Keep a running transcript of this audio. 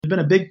been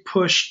a big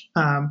push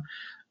over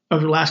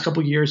the last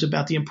couple of years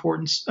about the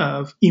importance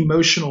of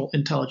emotional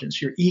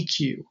intelligence, your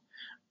EQ,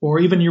 or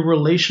even your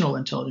relational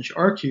intelligence,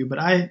 your RQ. But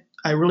I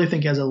really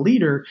think as a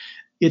leader,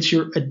 it's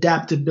your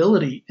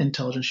adaptability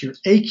intelligence, your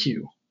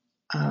AQ.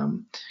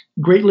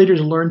 Great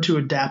leaders learn to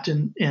adapt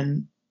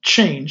and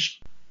change.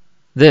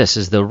 This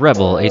is the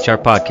Rebel HR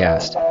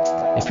Podcast.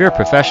 If you're a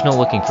professional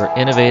looking for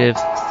innovative,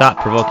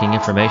 thought-provoking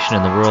information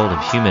in the world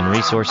of human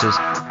resources,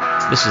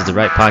 this is the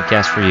right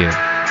podcast for you.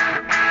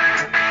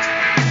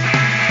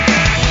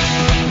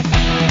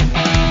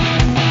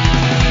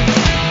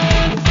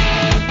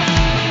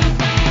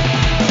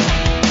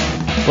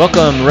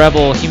 Welcome,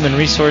 Rebel Human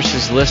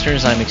Resources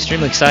listeners. I'm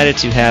extremely excited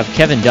to have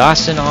Kevin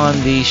Dawson on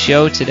the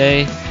show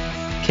today.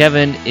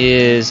 Kevin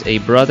is a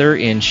brother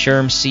in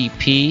SHRM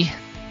CP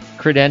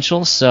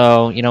credentials,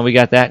 so we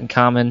got that in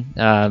common.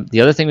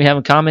 The other thing we have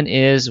in common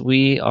is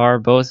we are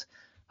both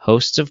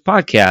hosts of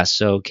podcasts.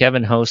 So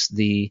Kevin hosts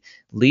the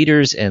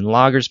Leaders and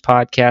Loggers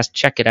podcast.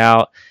 Check it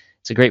out.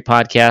 It's a great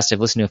podcast.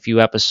 I've listened to a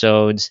few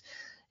episodes,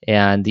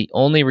 and the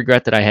only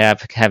regret that I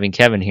have having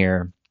Kevin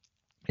here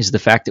is the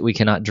fact that we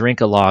cannot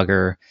drink a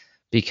lager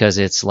because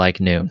it's like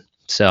noon.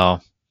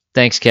 So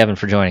thanks, Kevin,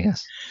 for joining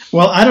us.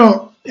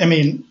 Well,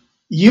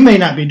 you may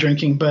not be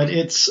drinking, but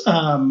it's,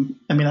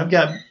 I've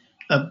got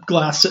a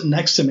glass sitting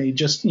next to me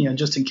just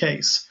in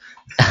case.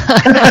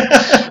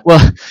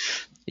 Well,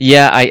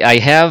 yeah, I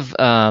have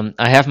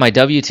my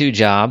W-2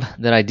 job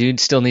that I do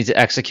still need to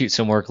execute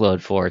some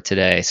workload for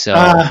today. So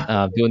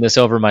doing this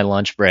over my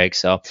lunch break.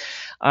 So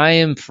I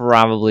am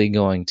probably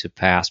going to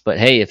pass. But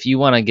hey, if you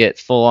want to get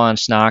full on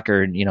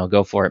snocker,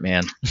 go for it,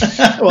 man.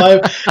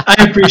 Well,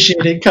 I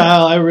appreciate it,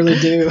 Kyle. I really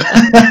do.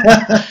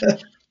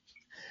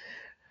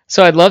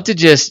 So I'd love to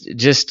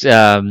just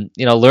learn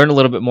a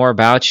little bit more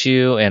about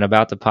you and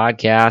about the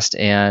podcast.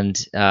 And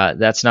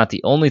that's not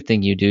the only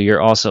thing you do.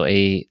 You're also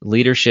a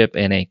leadership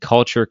and a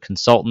culture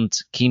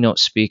consultant, keynote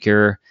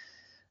speaker,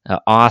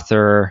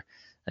 author.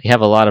 You have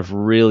a lot of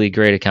really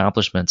great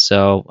accomplishments.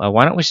 So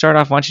why don't we start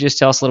off? Why don't you just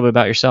tell us a little bit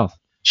about yourself?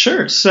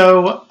 Sure.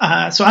 So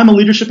I'm a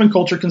leadership and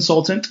culture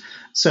consultant.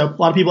 So a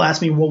lot of people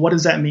ask me, well, what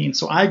does that mean?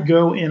 So I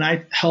go and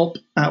I help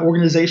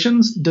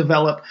organizations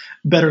develop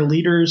better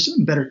leaders,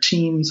 better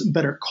teams,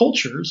 better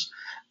cultures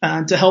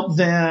to help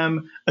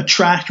them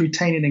attract,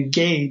 retain, and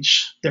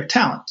engage their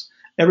talent.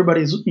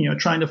 Everybody's,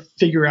 trying to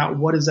figure out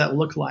what does that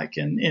look like.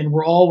 And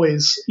we're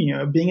always,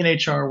 being in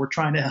HR, we're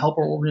trying to help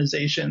our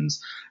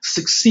organizations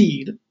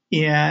succeed.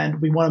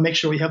 And we want to make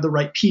sure we have the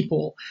right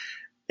people.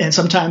 And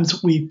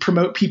sometimes we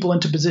promote people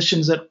into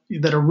positions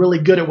that are really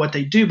good at what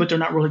they do, but they're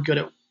not really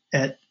good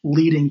at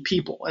leading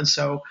people. And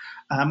so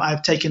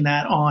I've taken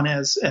that on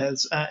as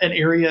an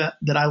area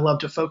that I love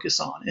to focus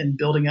on, and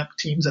building up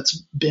teams.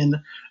 That's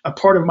been a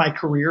part of my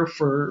career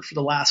for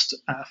the last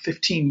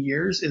 15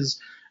 years,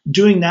 is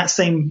doing that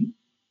same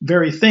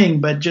very thing,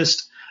 but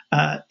just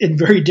in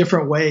very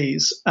different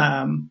ways.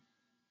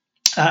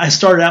 I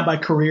started out my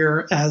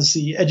career as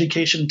the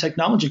education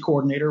technology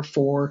coordinator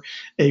for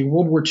a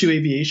World War II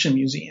aviation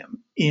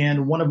museum.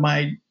 And one of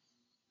my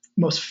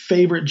most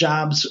favorite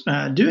jobs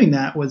doing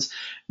that was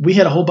we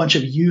had a whole bunch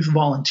of youth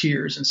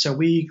volunteers. And so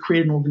we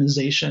created an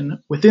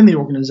organization within the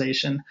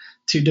organization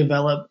to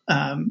develop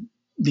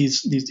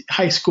these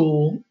high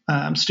school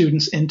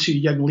students into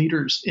young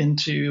leaders,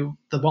 into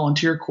the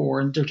volunteer corps,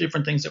 and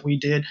different things that we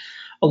did.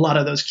 A lot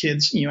of those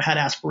kids, had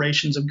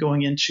aspirations of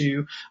going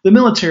into the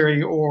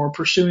military or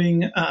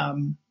pursuing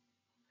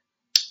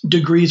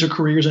degrees or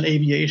careers in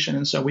aviation.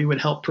 And so we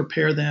would help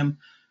prepare them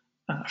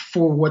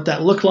for what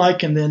that looked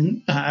like. And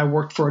then I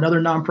worked for another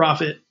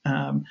nonprofit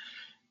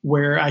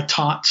where I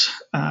taught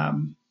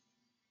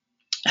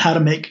how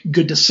to make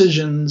good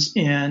decisions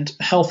and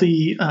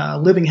healthy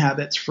living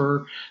habits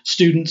for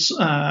students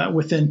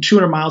within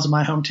 200 miles of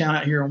my hometown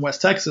out here in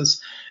West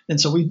Texas. And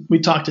so we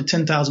talked to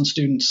 10,000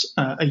 students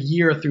a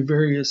year through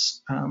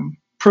various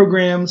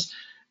programs.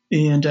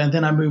 And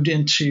then I moved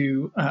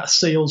into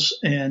sales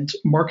and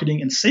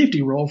marketing and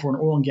safety role for an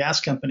oil and gas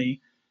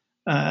company,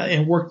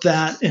 and worked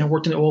in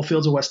the oil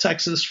fields of West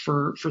Texas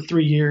for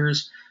 3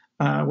 years,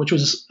 which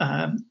was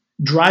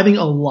driving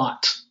a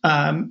lot.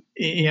 I'm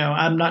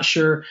not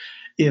sure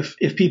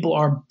if people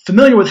are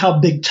familiar with how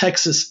big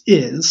Texas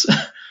is,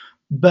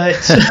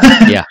 but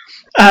yeah.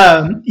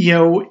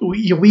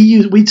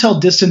 We tell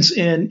distance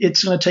in,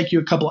 it's going to take you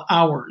a couple of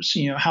hours.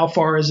 How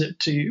far is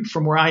it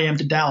from where I am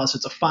to Dallas?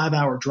 It's a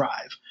 5-hour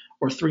drive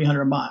or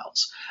 300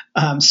 miles.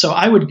 So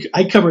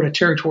I covered a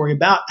territory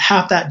about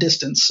half that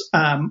distance,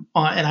 and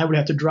I would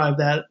have to drive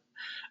that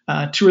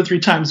 2 or 3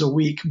 times a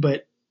week.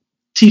 But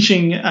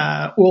teaching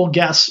oil and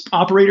gas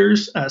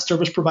operators,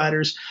 service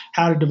providers,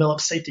 how to develop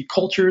safety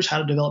cultures, how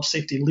to develop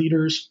safety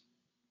leaders,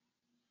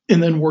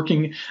 and then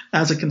working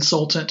as a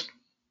consultant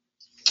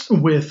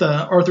with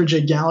Arthur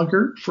J.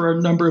 Gallagher for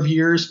a number of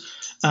years,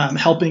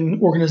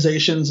 helping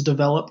organizations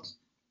develop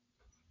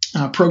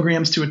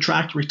programs to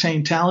attract,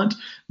 retain talent,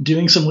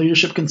 doing some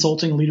leadership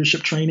consulting,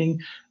 leadership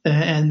training,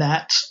 and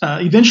that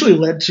eventually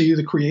led to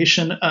the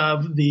creation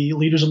of the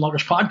Leaders and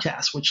Loggers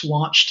podcast, which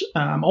launched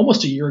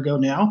almost a year ago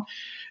now.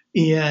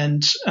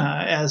 And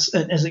as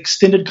an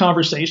extended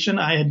conversation,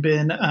 I had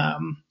been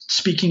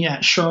speaking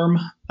at SHRM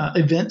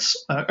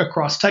events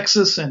across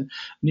Texas and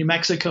New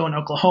Mexico and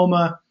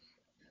Oklahoma,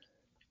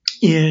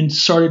 and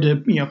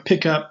started to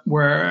pick up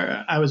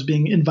where I was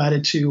being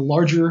invited to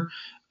larger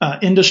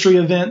industry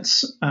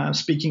events,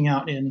 speaking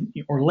out in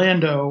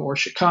Orlando or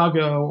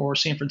Chicago or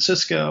San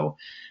Francisco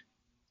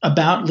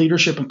about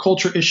leadership and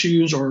culture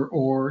issues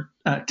or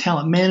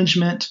talent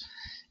management.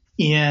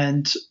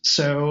 And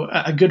so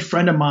a good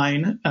friend of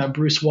mine,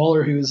 Bruce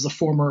Waller, who is the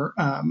former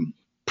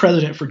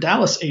president for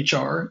Dallas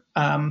HR,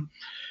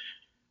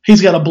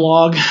 he's got a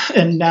blog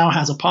and now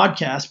has a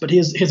podcast, but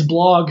his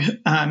blog,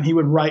 he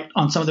would write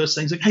on some of those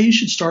things like, hey, you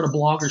should start a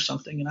blog or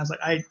something. And I was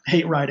like, I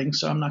hate writing,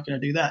 so I'm not going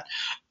to do that.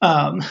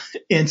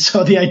 And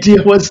so the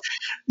idea was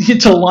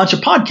to launch a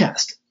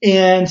podcast.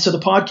 And so the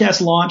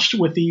podcast launched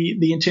with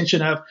the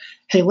intention of,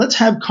 hey, let's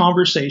have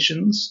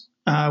conversations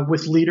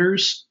with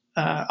leaders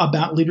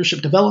about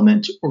leadership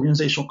development,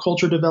 organizational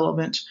culture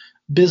development,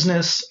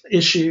 business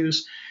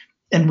issues.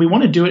 And we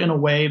want to do it in a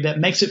way that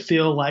makes it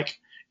feel like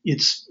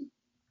it's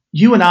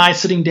you and I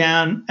sitting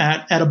down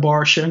at a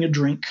bar, sharing a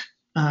drink,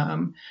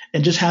 and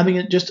just having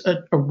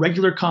a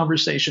regular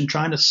conversation,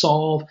 trying to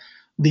solve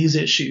these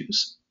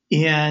issues.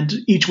 And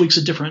each week's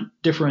a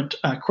different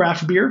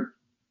craft beer.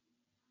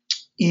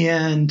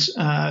 And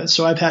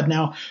so I've had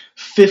now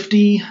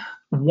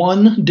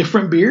 51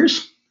 different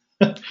beers.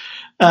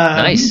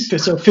 Nice.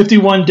 So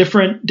 51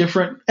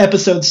 different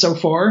episodes so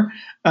far.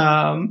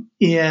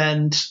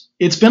 And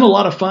it's been a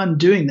lot of fun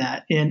doing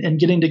that and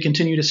getting to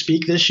continue to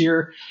speak this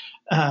year.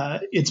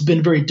 It's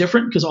been very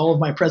different because all of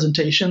my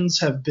presentations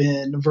have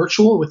been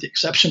virtual, with the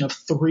exception of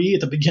 3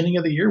 at the beginning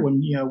of the year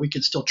when we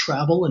could still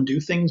travel and do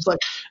things like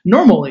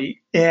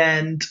normally.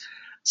 And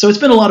so it's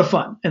been a lot of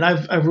fun, and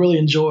I've really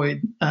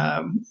enjoyed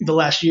the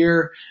last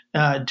year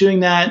doing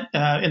that.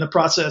 In the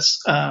process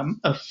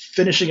of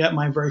finishing up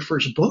my very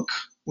first book,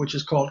 which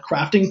is called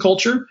Crafting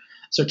Culture.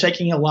 So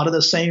taking a lot of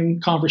the same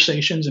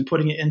conversations and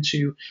putting it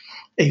into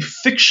a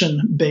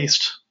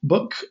fiction-based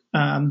book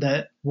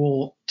that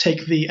will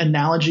take the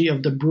analogy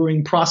of the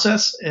brewing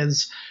process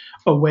as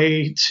a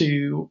way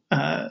to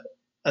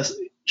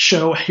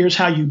show here's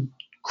how you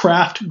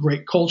craft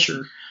great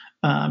culture,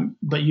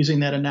 but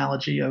using that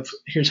analogy of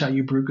here's how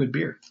you brew good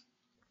beer.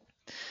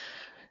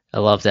 I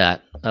love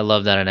that. I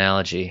love that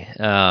analogy.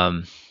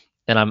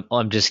 And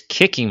I'm just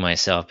kicking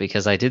myself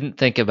because I didn't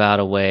think about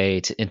a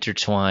way to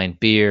intertwine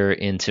beer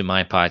into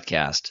my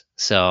podcast.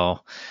 So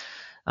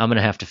I'm going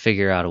to have to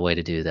figure out a way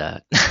to do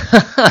that.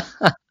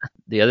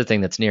 The other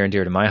thing that's near and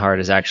dear to my heart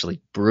is actually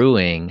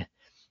brewing.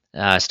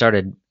 I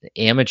started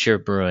amateur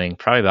brewing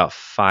probably about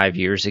 5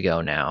 years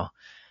ago now.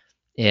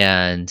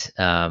 And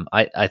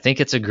I think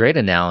it's a great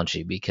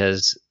analogy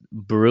because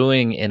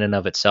brewing in and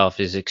of itself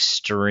is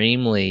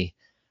extremely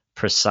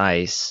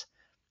precise.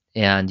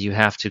 And you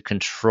have to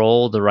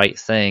control the right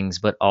things,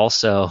 but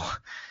also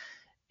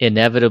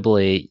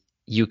inevitably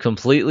you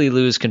completely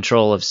lose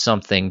control of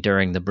something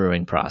during the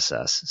brewing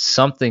process.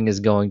 Something is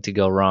going to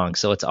go wrong.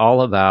 So it's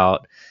all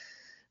about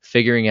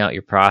figuring out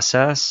your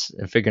process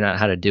and figuring out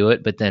how to do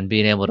it, but then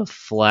being able to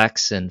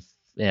flex and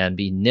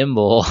be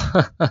nimble.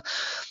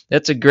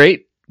 That's a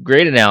great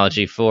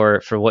analogy for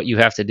what you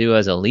have to do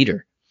as a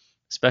leader,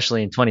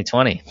 especially in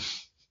 2020.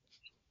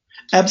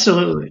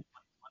 Absolutely.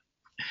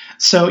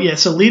 So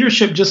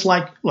leadership, just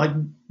like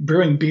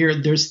brewing beer,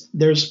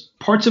 there's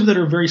parts of it that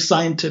are very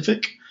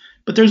scientific,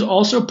 but there's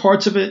also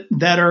parts of it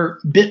that are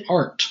bit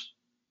art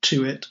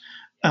to it.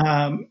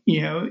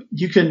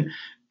 You can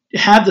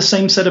have the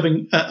same set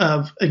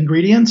of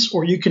ingredients,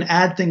 or you can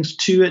add things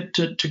to it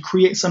to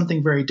create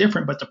something very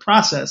different, but the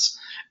process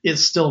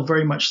is still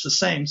very much the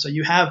same. So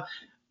you have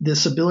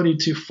this ability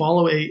to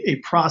follow a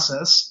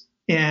process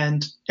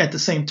and at the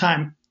same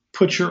time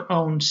put your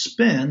own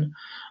spin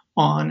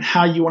on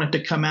how you want it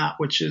to come out,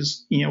 which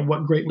is,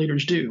 what great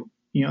leaders do.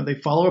 They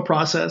follow a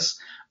process,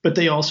 but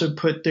they also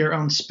put their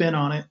own spin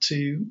on it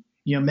to,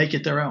 make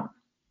it their own.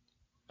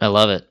 I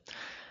love it.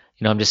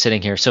 I'm just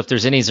sitting here. So if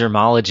there's any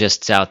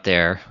Zermologists out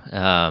there,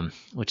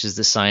 which is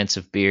the science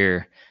of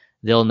beer,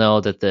 they'll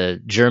know that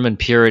the German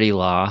purity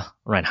law,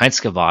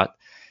 Reinheitsgebot,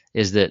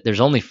 is that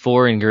there's only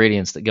 4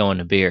 ingredients that go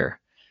into beer,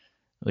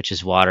 which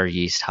is water,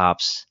 yeast,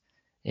 hops,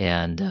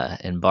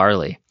 and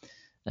barley.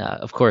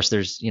 Of course,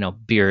 there's,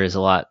 beer is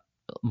a lot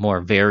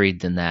more varied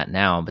than that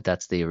now, but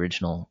that's the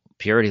original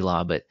purity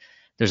law. But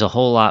there's a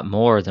whole lot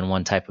more than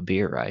one type of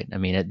beer, right? I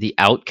mean, the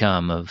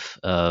outcome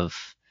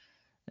of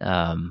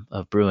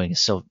brewing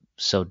is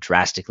so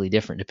drastically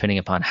different depending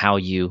upon how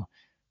you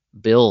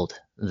build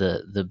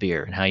the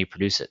beer and how you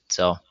produce it.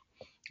 So,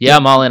 yeah,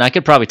 I'm all in. I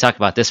could probably talk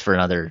about this for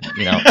another, 2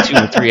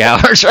 or 3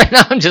 hours right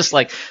now. I'm just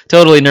like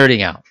totally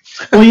nerding out.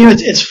 Well,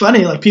 it's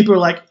funny. Like people are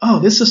like, "Oh,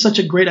 this is such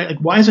a great. Like,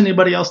 why has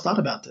anybody else thought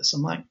about this?"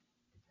 I'm like,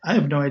 I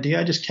have no idea.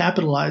 I just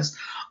capitalized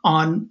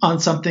on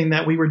something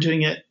that we were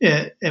doing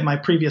at my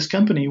previous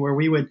company, where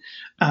we would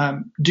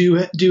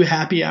do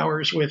happy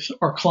hours with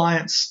our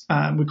clients.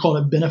 We called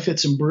it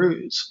benefits and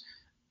brews,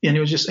 and it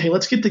was just, hey,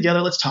 let's get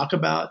together, let's talk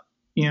about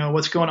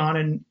what's going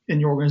on in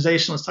your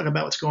organization. Let's talk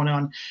about what's going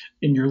on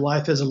in your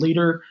life as a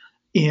leader,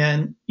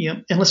 and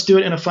let's do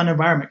it in a fun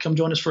environment. Come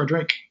join us for a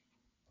drink.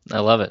 I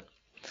love it.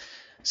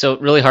 So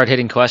really hard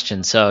hitting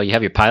question. So you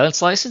have your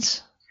pilot's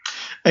license?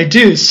 I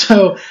do.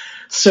 So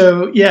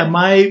yeah,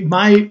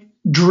 my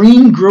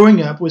dream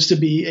growing up was to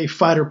be a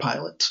fighter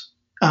pilot.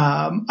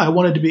 I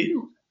wanted to be.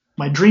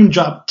 My dream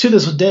job to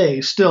this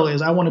day still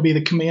is I want to be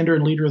the commander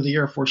and leader of the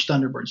Air Force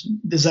Thunderbirds.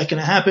 Is that going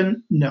to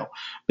happen? No,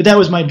 but that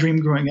was my dream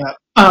growing up.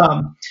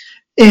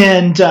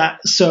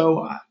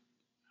 So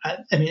I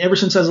mean, ever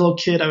since I was a little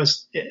kid, I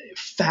was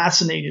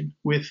fascinated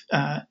with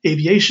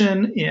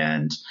aviation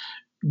and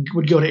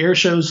would go to air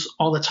shows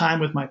all the time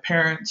with my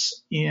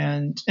parents,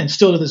 and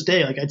still to this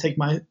day, like I take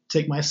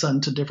my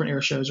son to different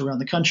air shows around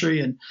the country,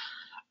 and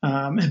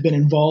have been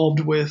involved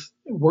with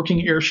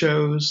working air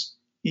shows,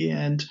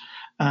 and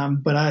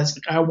but I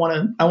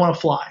want to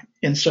fly,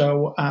 and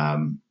so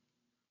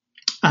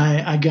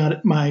I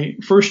got my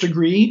first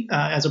degree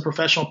as a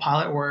professional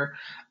pilot, where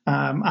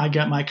I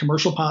got my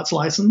commercial pilot's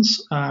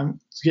license.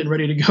 Was getting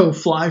ready to go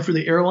fly for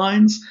the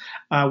airlines.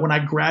 When I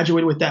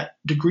graduated with that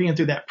degree and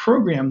through that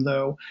program,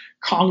 though,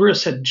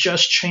 Congress had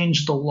just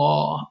changed the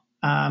law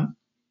for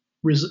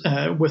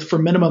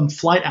minimum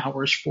flight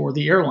hours for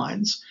the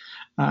airlines,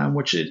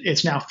 which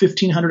it's now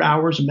 1,500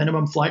 hours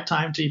minimum flight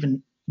time to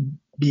even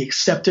be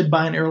accepted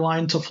by an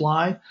airline to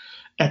fly.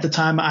 At the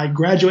time I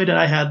graduated,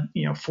 I had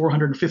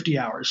 450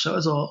 hours, so it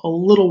was a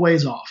little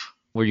ways off.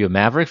 Were you a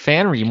Maverick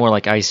fan, or were you more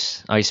like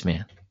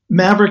Iceman?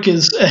 Maverick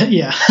is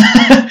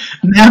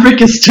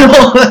Maverick is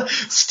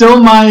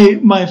still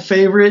my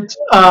favorite.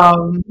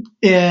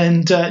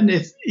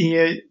 If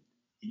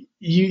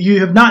you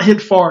have not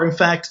hit far. In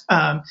fact,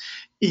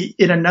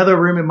 in another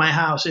room in my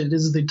house, it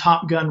is the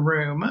Top Gun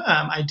room.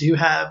 I do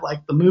have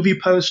like the movie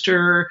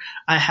poster.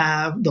 I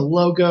have the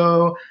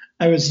logo.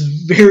 I was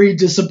very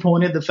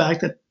disappointed the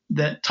fact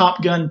that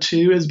Top Gun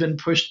 2 has been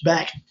pushed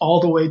back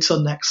all the way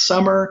till next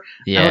summer.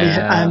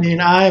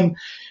 Yeah.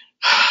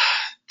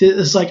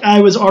 It's like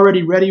I was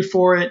already ready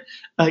for it.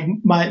 Like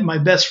my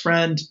best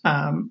friend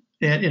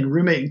and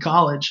roommate in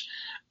college,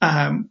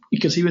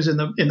 because he was in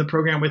the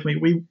program with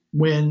me.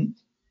 When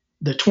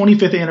the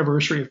 25th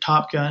anniversary of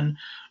Top Gun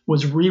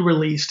was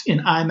re-released in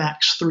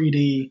IMAX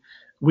 3D,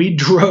 we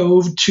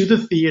drove to the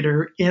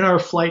theater in our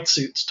flight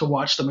suits to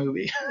watch the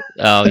movie.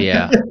 Oh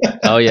yeah.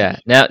 Oh yeah.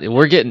 Now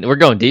we're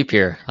going deep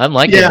here. I'm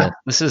liking it.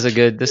 This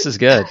is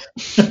good.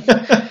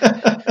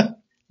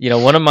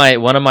 One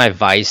of my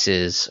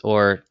vices,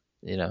 or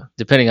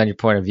depending on your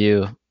point of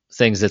view,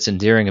 things that's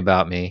endearing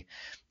about me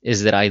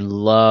is that I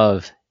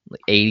love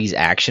 80s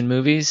action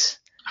movies.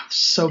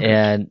 So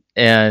good.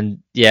 And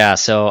yeah,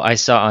 so I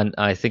saw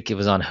I think it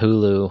was on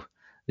Hulu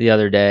the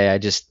other day.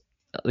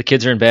 The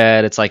kids are in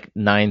bed. It's like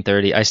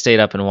 9:30. I stayed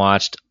up and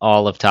watched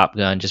all of Top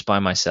Gun just by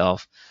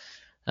myself.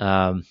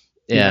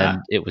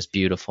 It was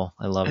beautiful.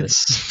 I love it.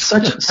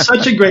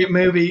 Such a great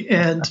movie.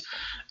 And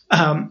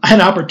I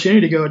had an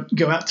opportunity to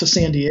go out to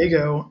San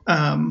Diego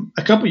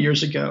a couple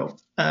years ago.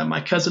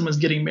 My cousin was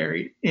getting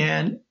married,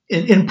 and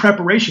in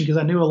preparation, because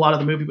I knew a lot of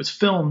the movie was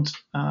filmed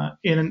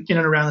in and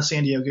around the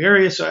San Diego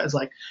area, so I was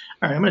like,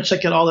 all right, I'm going to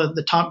check out all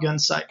the Top Gun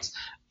sites.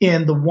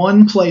 And the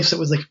one place that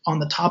was like on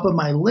the top of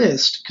my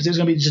list, because it was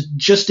going to be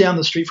just down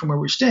the street from where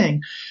we're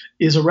staying,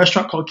 is a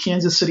restaurant called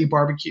Kansas City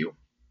Barbecue.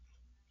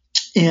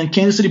 And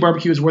Kansas City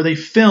Barbecue is where they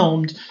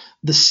filmed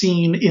the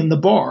scene in the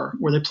bar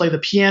where they play the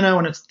piano,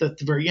 and it's at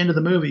the very end of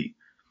the movie.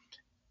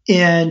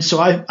 And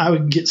so I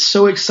would get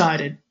so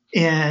excited.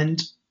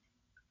 And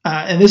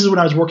this is when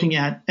I was working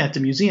at the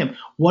museum.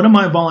 One of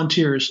my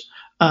volunteers,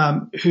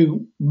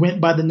 who went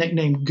by the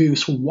nickname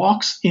Goose,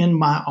 walks in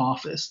my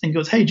office and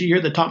goes, "Hey, did you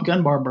hear the Top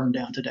Gun bar burned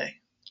down today?"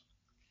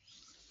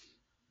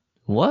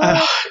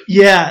 What?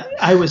 Yeah,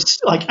 I was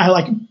like,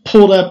 I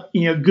pulled up,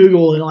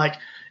 Google, and like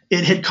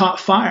it had caught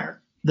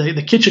fire.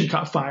 The kitchen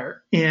caught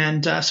fire,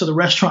 and so the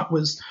restaurant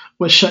was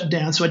shut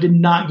down. So I did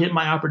not get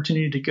my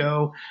opportunity to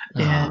go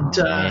and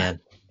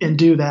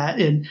do that.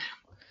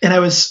 And I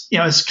was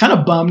kind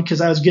of bummed, because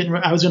I was going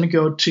to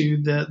go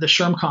to the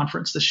SHRM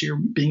conference this year,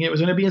 being it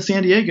was going to be in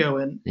San Diego,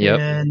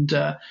 and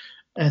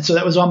so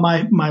that was on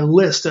my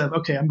list of,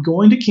 okay, I'm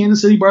going to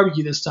Kansas City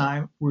Barbecue this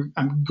time.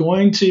 I'm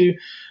going to,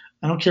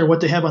 I don't care what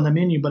they have on the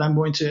menu, but I'm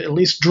going to at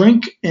least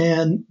drink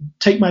and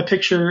take my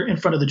picture in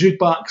front of the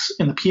jukebox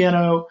and the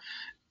piano,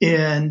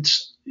 and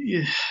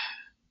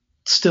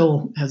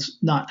still has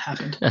not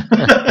happened.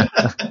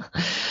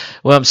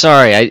 Well, I'm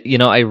sorry.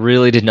 I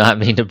really did not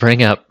mean to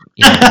bring up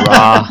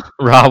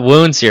raw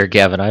wounds here,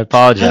 Kevin. I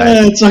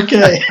apologize. It's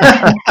okay.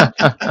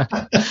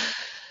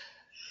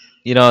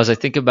 As I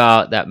think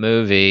about that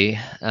movie,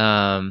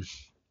 I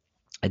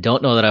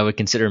don't know that I would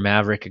consider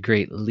Maverick a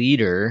great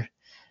leader.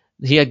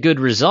 He had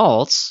good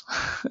results.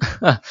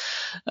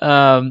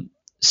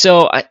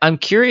 So I'm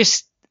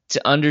curious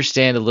to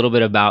understand a little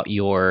bit about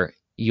your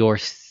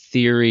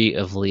theory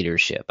of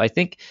leadership. I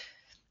think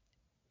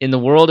in the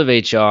world of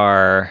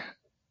HR,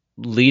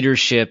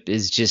 leadership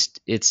is just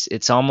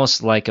it's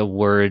almost like a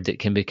word that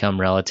can become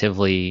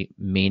relatively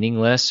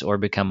meaningless or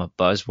become a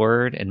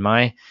buzzword. And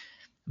my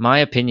my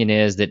opinion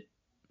is that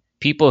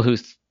people who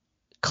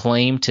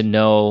claim to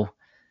know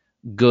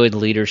good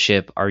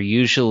leadership are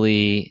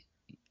usually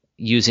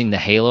using the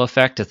halo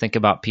effect to think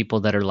about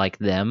people that are like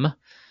them,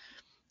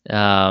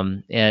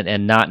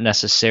 and not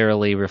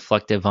necessarily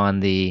reflective on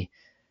the,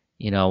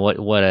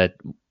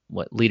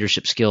 what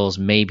leadership skills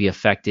may be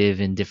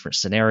effective in different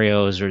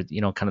scenarios, or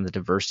kind of the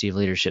diversity of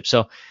leadership.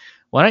 So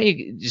why don't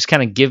you just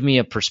kind of give me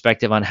a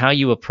perspective on how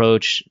you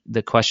approach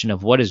the question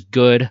of what is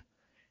good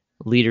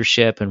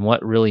leadership and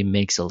what really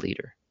makes a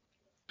leader?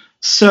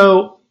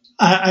 So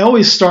I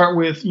always start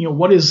with,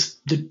 what is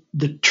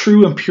the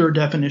true and pure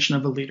definition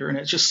of a leader? And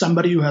it's just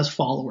somebody who has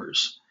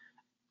followers,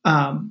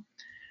 and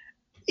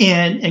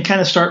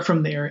kind of start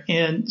from there.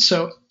 And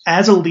so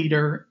as a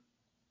leader,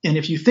 and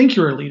if you think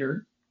you're a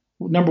leader,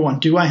 number one,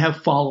 do I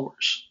have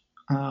followers?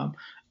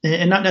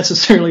 And not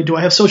necessarily do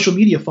I have social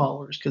media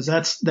followers, because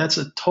that's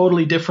a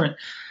totally different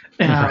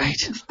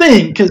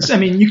thing. Because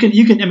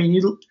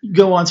you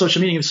go on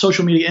social media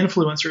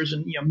influencers,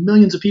 and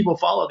millions of people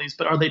follow these,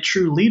 but are they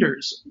true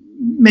leaders?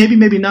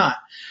 Maybe not.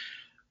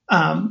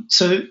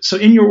 So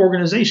in your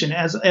organization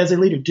as a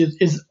leader,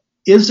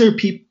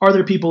 are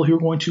there people who are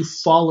going to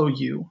follow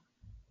you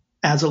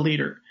as a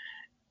leader?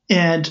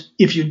 And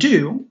if you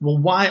do, well,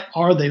 why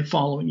are they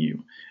following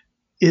you?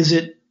 Is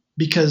it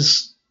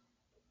because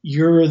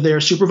you're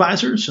their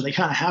supervisor, so they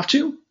kind of have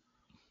to?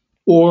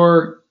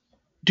 Or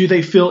do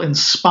they feel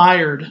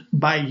inspired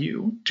by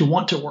you to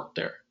want to work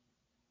there?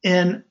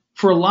 And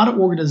for a lot of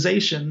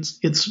organizations,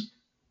 it's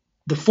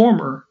the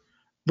former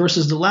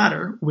versus the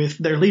latter with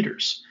their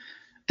leaders.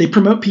 They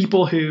promote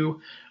people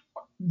who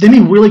they may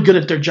be really good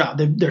at their job.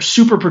 They're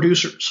super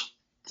producers,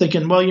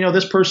 thinking, well,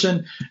 this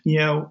person,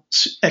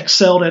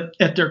 excelled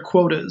at their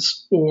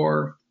quotas,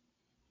 or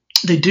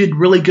they did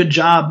really good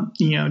job,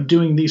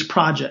 doing these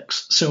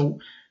projects. So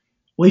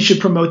we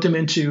should promote them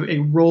into a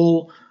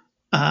role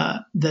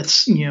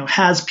that's,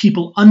 has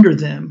people under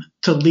them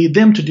to lead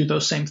them to do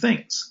those same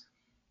things.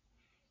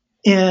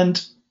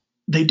 And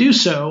they do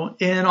so,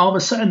 and all of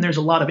a sudden there's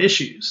a lot of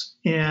issues.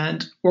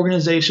 And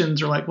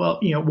organizations are like, well,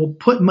 we'll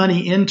put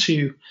money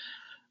into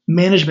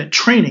management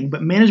training,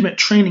 but management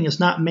training is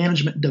not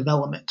management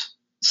development.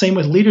 Same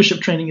with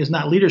leadership training is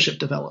not leadership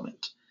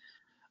development.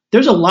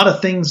 There's a lot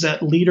of things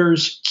that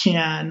leaders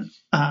can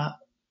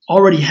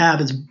already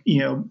have as,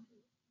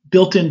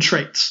 built-in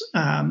traits.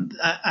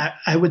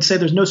 I would say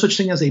there's no such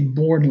thing as a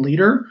born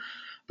leader,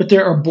 but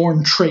there are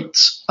born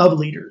traits of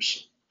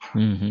leaders.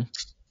 Mm-hmm.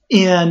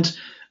 And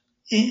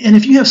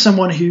if you have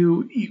someone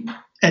who,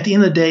 at the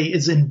end of the day,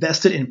 is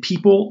invested in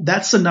people,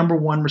 that's the number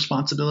one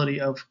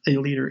responsibility of a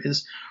leader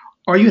is,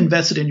 are you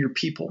invested in your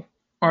people?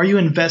 Are you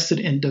invested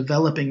in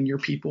developing your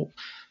people?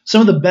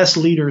 Some of the best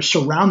leaders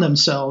surround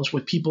themselves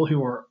with people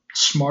who are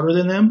smarter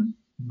than them,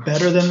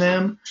 better than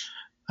them,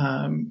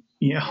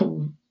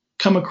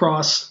 come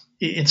across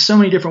in so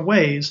many different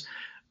ways.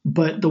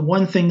 But the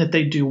one thing that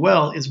they do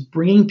well is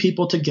bringing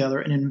people together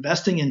and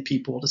investing in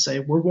people to say,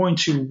 we're going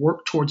to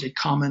work towards a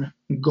common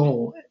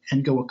goal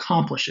and go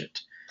accomplish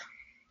it.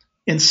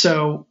 And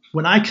so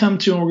when I come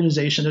to an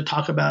organization to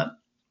talk about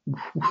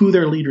who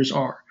their leaders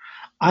are,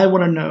 I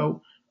want to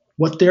know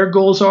what their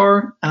goals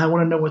are, and I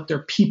want to know what their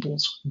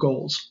people's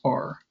goals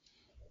are.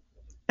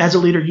 As a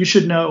leader, you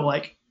should know,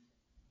 like,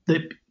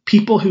 the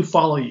people who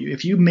follow you.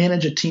 If you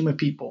manage a team of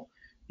people,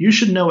 you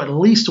should know at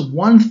least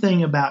one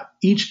thing about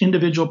each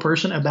individual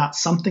person, about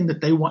something that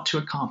they want to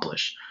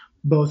accomplish,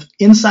 both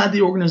inside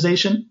the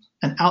organization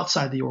and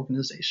outside the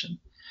organization.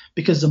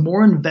 Because the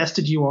more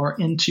invested you are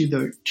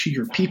to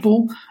your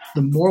people,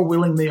 the more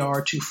willing they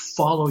are to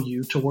follow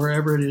you to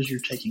wherever it is you're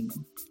taking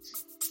them.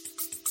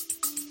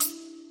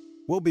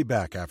 We'll be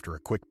back after a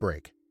quick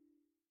break.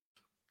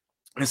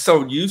 And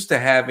so used to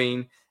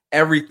having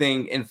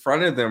everything in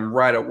front of them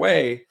right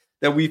away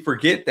that we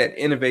forget that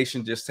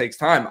innovation just takes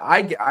time.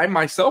 I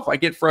myself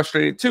get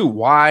frustrated too.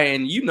 Why?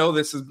 And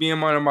this as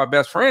being one of my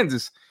best friends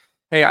is,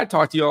 hey, I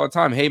talk to you all the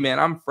time. Hey, man,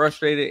 I'm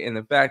frustrated in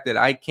the fact that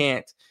I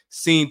can't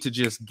seem to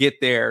just get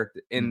there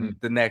in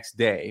the next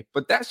day.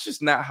 But that's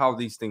just not how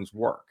these things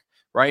work,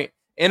 right?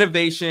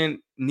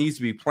 Innovation needs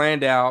to be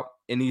planned out.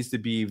 It needs to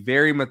be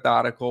very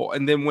methodical.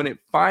 And then when it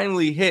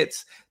finally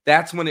hits,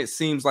 that's when it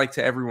seems like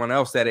to everyone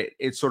else that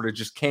it sort of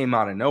just came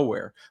out of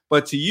nowhere.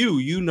 But to you,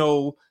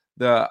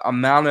 the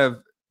amount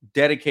of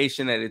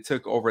dedication that it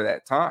took over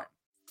that time.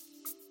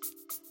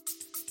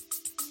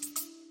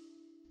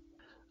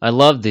 I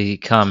love the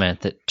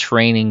comment that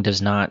training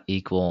does not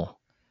equal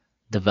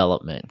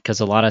development, because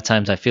a lot of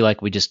times I feel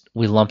like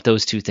we lump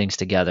those two things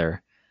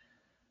together.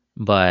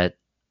 But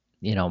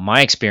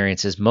my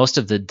experience is most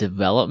of the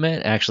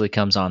development actually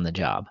comes on the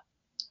job.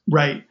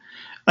 Right.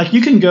 Like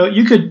you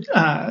could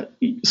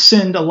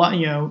send a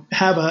lot,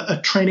 have a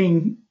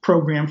training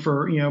program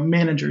for,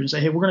 managers and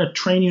say, hey, we're going to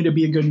train you to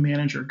be a good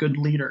manager, good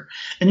leader.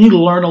 And you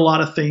learn a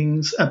lot of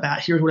things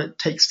about here's what it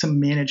takes to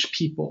manage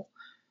people.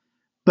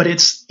 But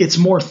it's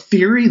more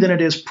theory than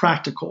it is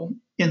practical.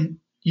 And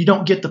you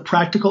don't get the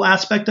practical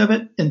aspect of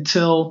it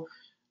until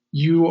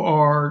you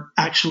are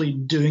actually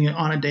doing it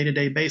on a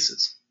day-to-day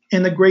basis.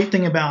 And the great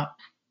thing about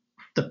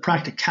the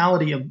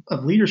practicality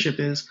of leadership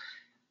is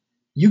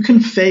you can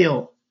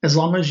fail as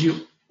long as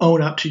you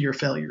own up to your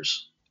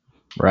failures.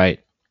 Right.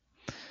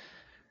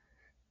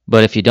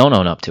 But if you don't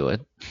own up to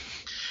it,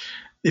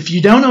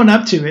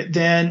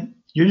 then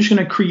you're just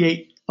going to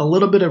create a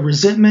little bit of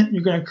resentment.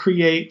 You're going to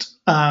create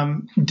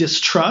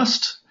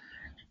distrust.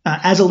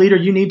 As a leader,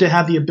 you need to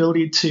have the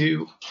ability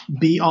to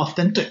be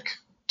authentic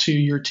to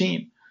your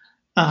team.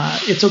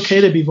 It's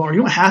okay to be vulnerable.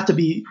 You don't have to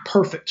be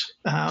perfect.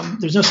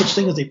 There's no such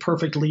thing as a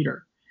perfect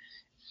leader.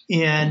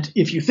 And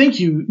if you think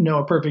you know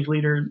a perfect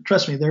leader,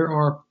 trust me, there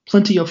are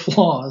plenty of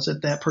flaws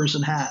that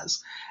person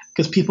has,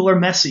 because people are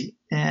messy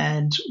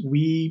and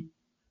we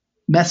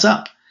mess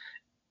up.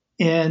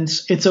 And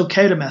it's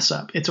okay to mess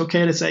up. It's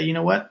okay to say, you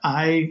know what,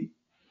 I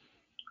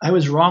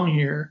was wrong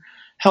here.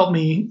 Help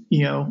me,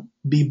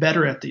 be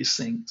better at these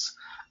things.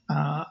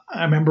 I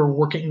remember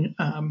working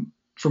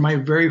for my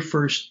very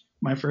first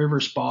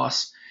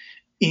boss,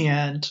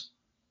 and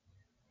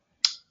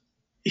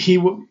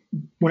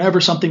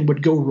whenever something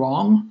would go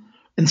wrong,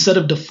 instead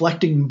of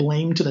deflecting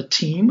blame to the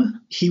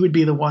team, he would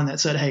be the one that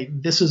said, hey,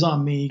 this is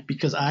on me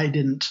because I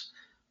didn't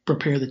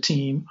prepare the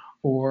team,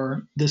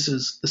 or this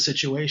is the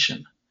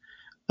situation.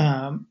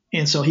 And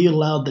so he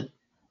allowed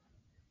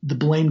the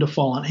blame to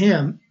fall on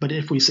him, but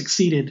if we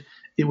succeeded,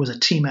 it was a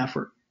team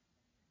effort.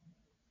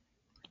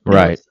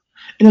 Right.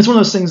 And it's one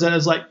of those things that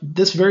is like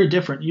this very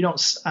different.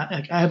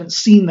 I haven't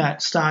seen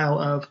that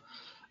style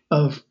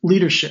of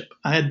leadership.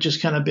 I had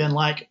just kind of been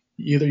like,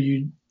 either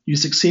you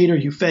succeed or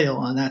you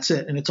fail, and that's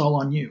it, and it's all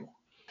on you.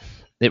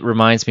 It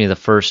reminds me of the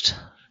first,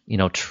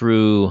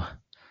 true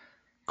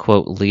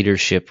quote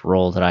leadership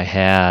role that I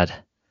had.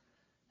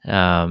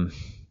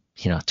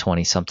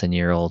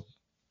 20-something-year-old,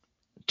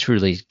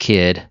 truly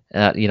kid,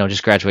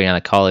 just graduating out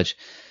of college.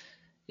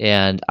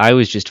 And I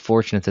was just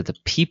fortunate that the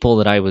people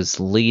that I was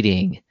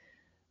leading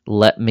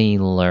let me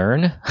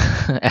learn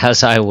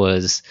as I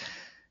was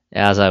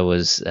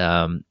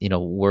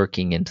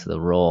working into the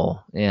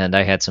role. And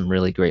I had some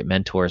really great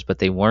mentors, but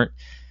they weren't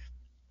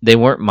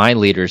my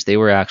leaders. They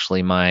were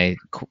actually my,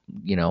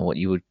 what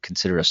you would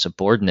consider a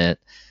subordinate.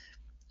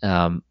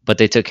 But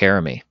they took care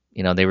of me.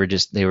 They were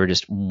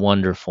just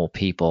wonderful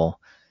people.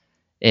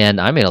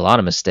 And I made a lot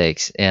of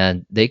mistakes,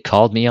 and they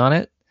called me on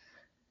it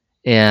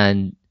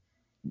and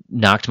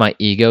knocked my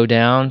ego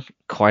down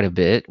quite a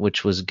bit,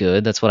 which was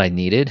good. That's what I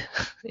needed.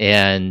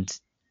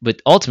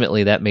 But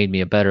ultimately that made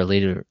me a better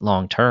leader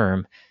long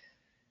term.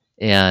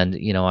 And,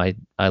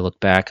 I look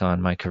back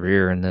on my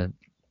career, and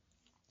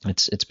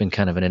it's been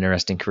kind of an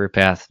interesting career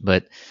path,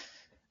 but,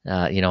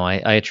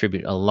 I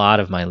attribute a lot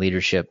of my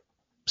leadership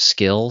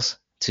skills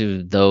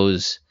to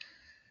those,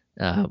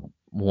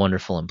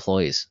 wonderful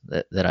employees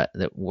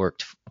that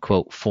worked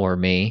quote for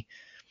me.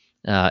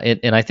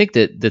 And I think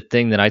that the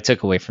thing that I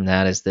took away from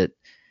that is that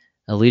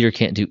a leader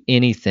can't do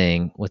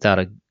anything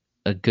without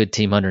a good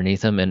team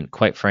underneath them. And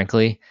quite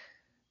frankly,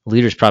 a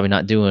leader's probably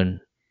not doing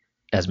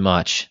as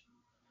much.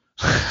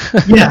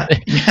 Yeah.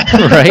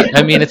 Right.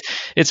 I mean,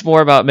 it's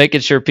more about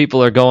making sure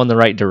people are going the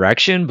right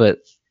direction, but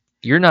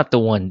you're not the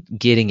one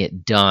getting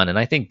it done. And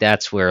I think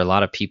that's where a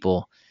lot of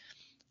people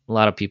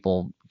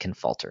can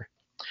falter.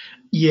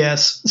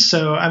 Yes.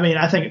 So, I mean,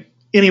 I think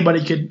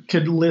anybody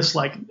could list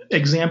like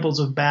examples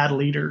of bad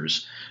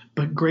leaders,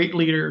 but great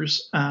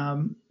leaders,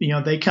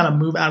 they kind of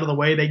move out of the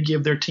way. They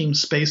give their team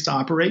space to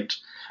operate,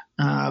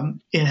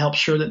 and help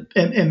sure that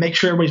and make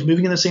sure everybody's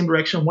moving in the same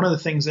direction. One of the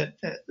things that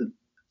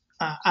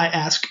I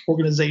ask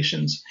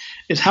organizations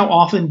is, how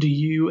often do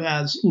you,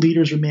 as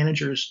leaders or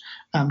managers,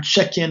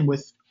 check in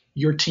with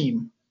your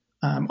team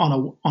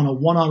on a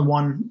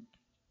one-on-one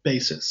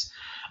basis?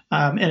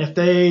 And if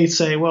they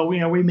say, well,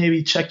 we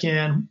maybe check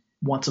in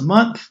once a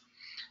month,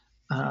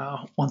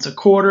 once a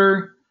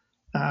quarter,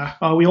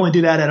 we only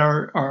do that at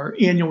our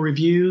annual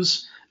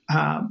reviews.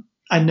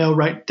 I know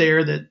right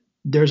there that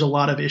there's a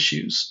lot of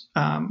issues,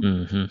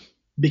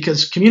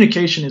 because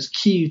communication is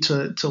key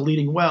to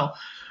leading well.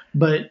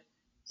 But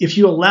if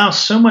you allow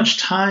so much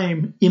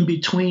time in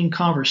between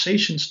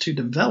conversations to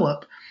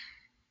develop,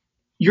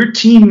 your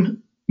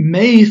team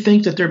may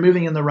think that they're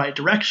moving in the right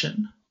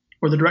direction,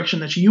 or the direction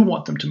that you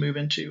want them to move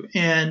into,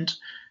 and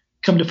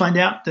come to find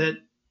out that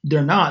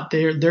they're not.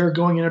 They're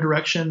going in a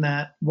direction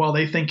that, while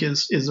they think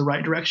is the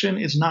right direction,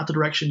 is not the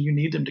direction you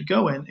need them to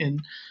go in.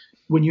 And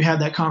when you have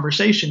that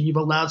conversation, you've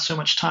allowed so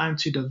much time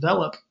to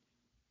develop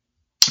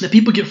that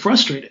people get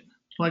frustrated.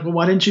 Like, well,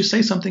 why didn't you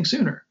say something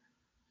sooner?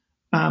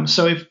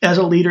 So if, as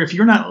a leader, if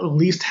you're not at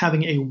least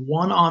having a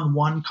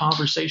one-on-one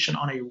conversation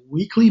on a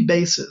weekly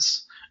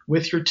basis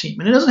with your team,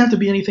 and it doesn't have to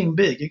be anything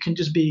big. It can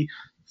just be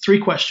 3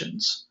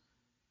 questions.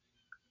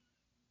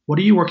 What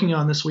are you working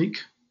on this week?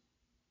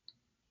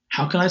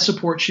 How can I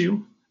support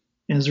you?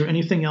 And is there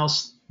anything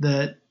else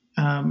that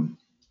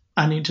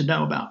I need to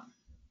know about?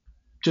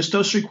 Just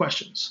those 3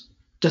 questions.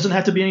 Doesn't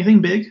have to be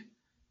anything big,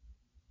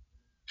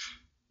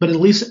 but at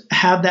least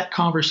have that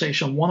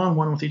conversation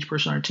one-on-one with each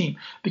person on our team,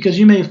 because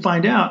you may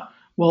find out,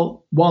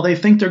 well, while they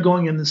think they're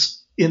going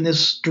in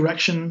this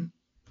direction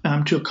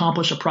to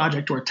accomplish a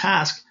project or a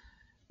task,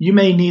 you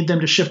may need them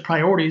to shift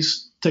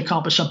priorities to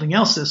accomplish something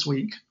else this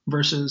week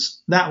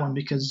versus that one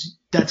because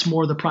that's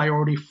more the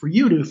priority for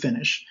you to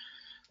finish.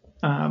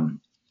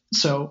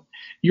 So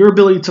your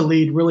ability to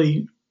lead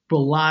really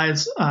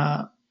relies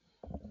and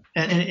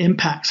it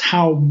impacts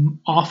how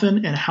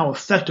often and how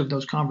effective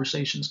those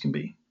conversations can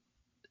be.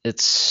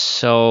 It's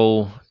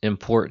so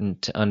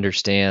important to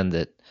understand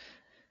that,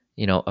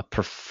 a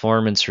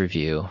performance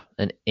review,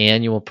 an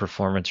annual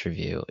performance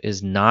review,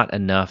 is not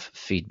enough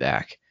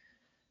feedback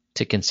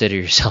to consider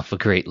yourself a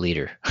great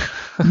leader.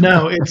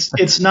 No,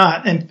 it's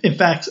not. And in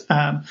fact,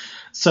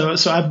 so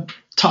I've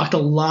talked a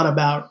lot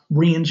about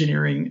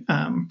re-engineering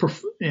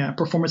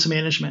performance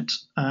management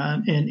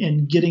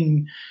and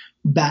getting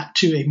back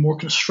to a more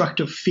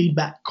constructive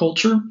feedback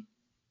culture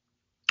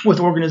with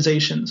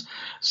organizations.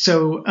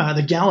 So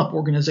the Gallup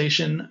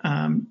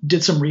organization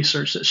did some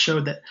research that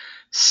showed that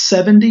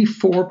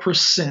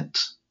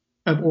 74%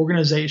 of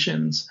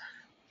organizations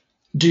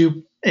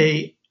do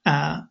a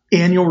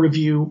annual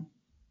review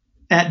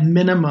at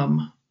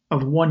minimum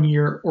of 1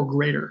 year or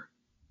greater.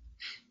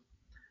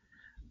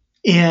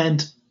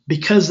 And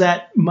because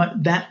that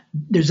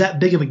there's that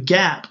big of a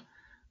gap,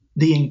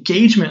 the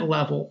engagement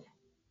level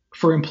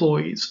for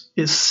employees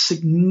is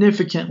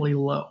significantly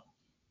low.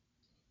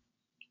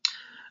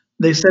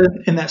 They said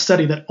in that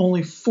study that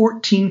only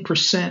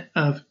 14%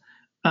 of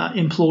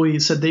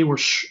employees said they were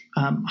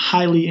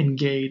highly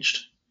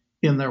engaged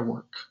in their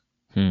work.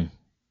 But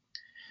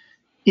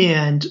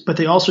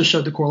they also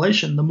showed the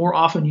correlation. The more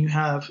often you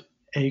have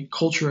a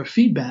culture of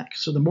feedback,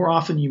 so the more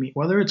often you meet,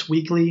 whether it's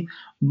weekly,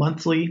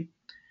 monthly,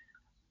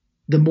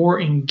 the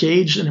more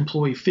engaged an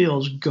employee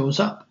feels goes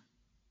up.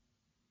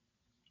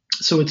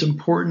 So it's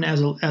important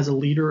as a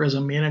leader, as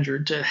a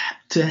manager,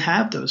 to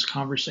have those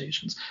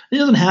conversations. It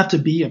doesn't have to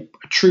be a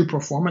true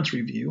performance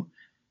review.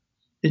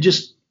 You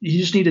just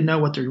need to know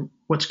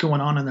what's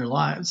going on in their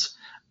lives,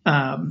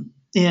 and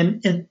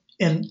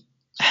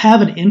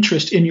have an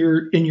interest in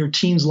your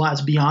team's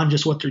lives beyond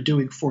just what they're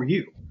doing for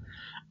you.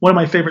 One of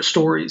my favorite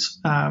stories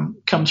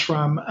comes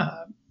from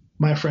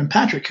my friend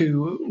Patrick,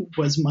 who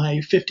was my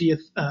 50th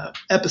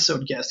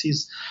episode guest.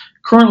 He's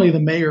currently the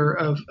mayor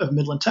of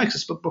Midland,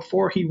 Texas, but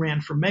before he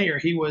ran for mayor,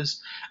 he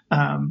was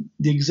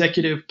the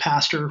executive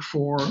pastor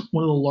for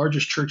one of the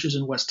largest churches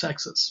in West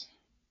Texas.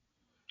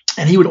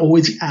 And he would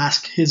always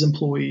ask his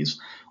employees,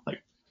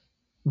 like,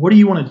 what do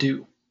you want to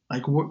do?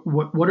 Like,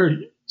 what are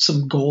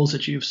some goals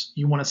that you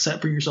want to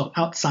set for yourself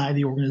outside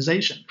the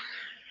organization?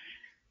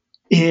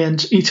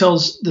 And he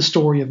tells the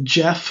story of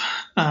Jeff,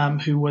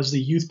 who was the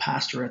youth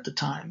pastor at the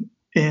time.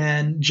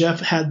 And Jeff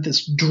had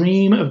this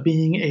dream of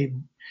being a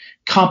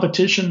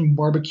competition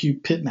barbecue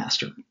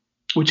pitmaster,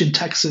 which in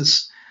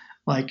Texas,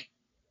 like,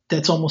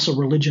 that's almost a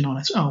religion on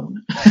its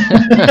own.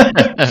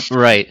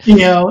 Right.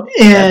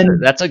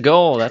 And that's a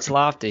goal. That's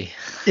lofty.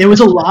 It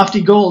was a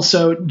lofty goal.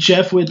 So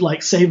Jeff would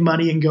save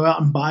money and go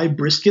out and buy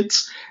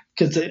briskets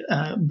because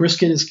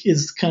brisket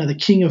is kind of the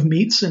king of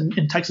meats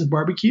in Texas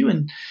barbecue.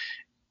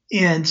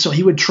 And so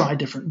he would try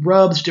different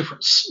rubs,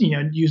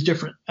 use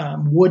different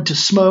wood to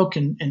smoke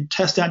and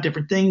test out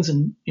different things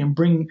and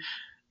bring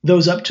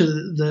those up to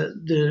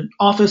the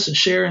office and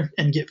share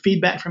and get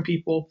feedback from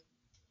people.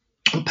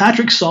 Well,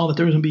 Patrick saw that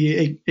there was going to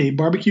be a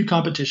barbecue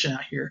competition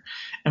out here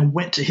and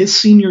went to his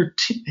senior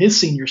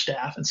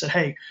staff and said,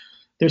 hey,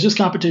 there's this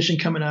competition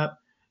coming up.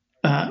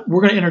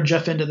 We're going to enter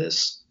Jeff into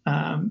this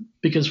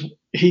because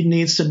he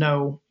needs to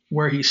know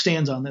where he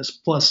stands on this.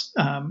 Plus,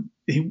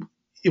 it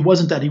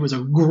wasn't that he was a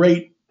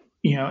great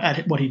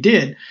at what he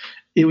did.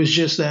 It was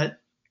just that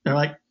they're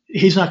like,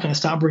 he's not going to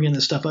stop bringing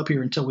this stuff up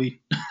here until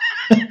we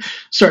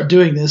start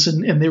doing this.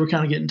 And they were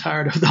kind of getting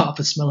tired of the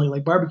office smelling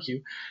like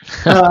barbecue.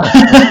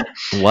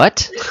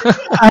 What?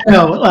 I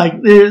know.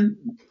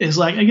 It's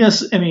like, I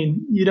guess,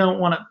 you don't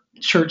want a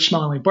church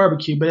smelling like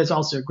barbecue, but it's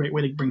also a great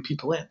way to bring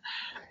people in.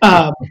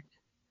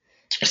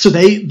 So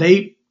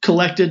they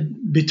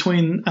collected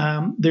between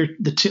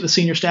the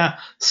senior staff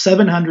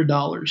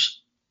 $700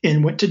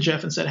 and went to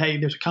Jeff and said, hey,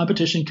 there's a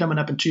competition coming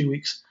up in 2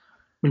 weeks.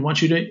 We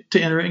want you to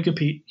enter it and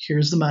compete.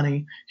 Here's the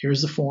money.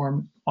 Here's the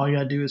form. All you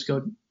got to do is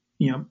go,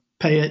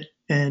 pay it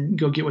and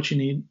go get what you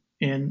need.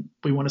 And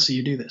we want to see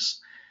you do this.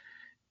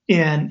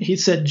 And he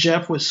said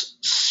Jeff was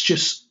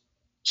just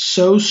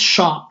so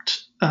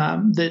shocked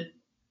that,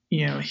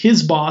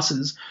 his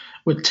bosses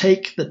would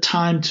take the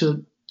time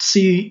to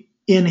see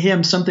in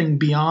him something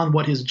beyond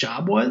what his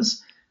job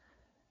was.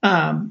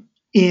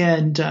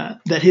 And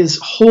that his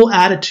whole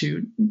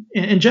attitude,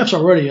 and Jeff's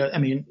already,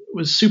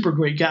 was a super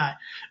great guy,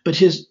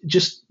 but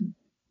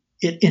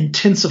it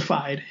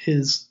intensified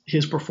his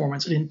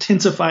performance. It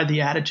intensified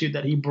the attitude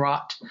that he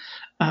brought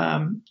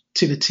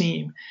to the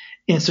team.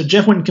 And so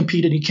Jeff went and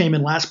competed. He came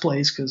in last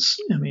place because,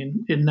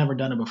 he'd never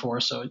done it before,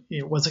 so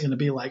it wasn't going to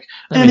be like.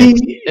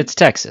 It's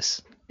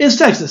Texas. It's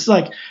Texas.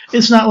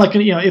 It's not like,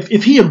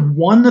 if he had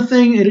won the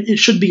thing, it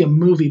should be a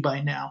movie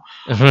by now.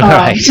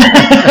 Right.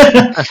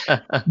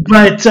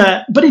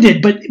 But he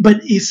did.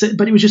 But he said,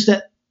 but it was just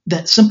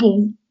that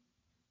simple,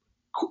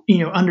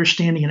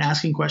 understanding and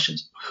asking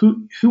questions.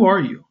 Who are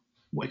you?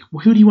 Like,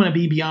 who do you want to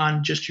be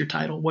beyond just your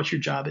title? What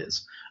your job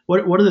is?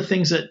 What are the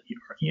things that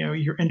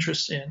you're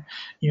interested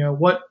in?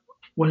 What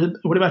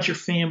about your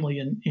family?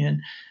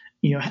 And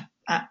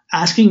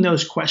asking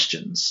those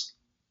questions.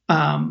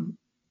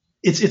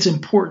 It's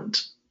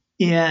important.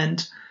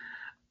 And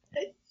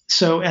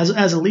so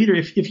as a leader,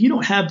 if you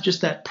don't have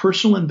just that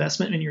personal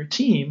investment in your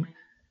team,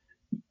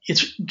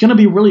 it's going to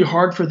be really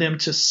hard for them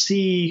to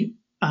see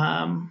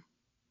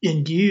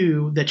in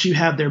you that you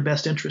have their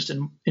best interest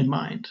in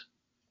mind.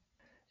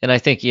 And I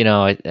think,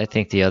 I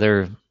think the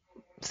other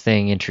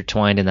thing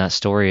intertwined in that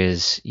story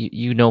is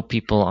you know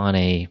people on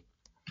a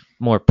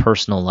more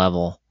personal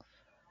level.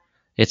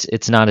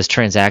 It's not as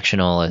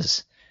transactional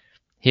as,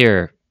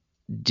 here,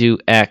 do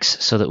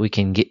X so that we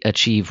can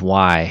achieve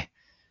Y.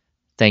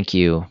 Thank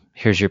you.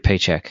 Here's your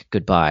paycheck.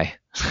 Goodbye.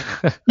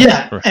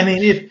 Yeah, Right. I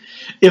mean,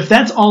 if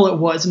that's all it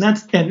was,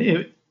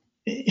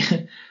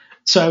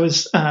 so I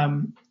was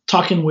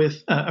talking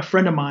with a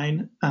friend of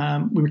mine.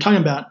 We were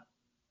talking about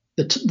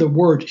the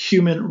word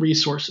human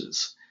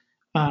resources,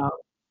 and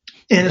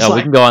it's We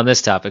like, can go on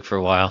this topic for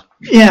a while.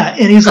 yeah,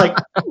 and he's like,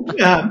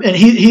 and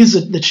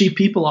he's the chief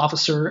people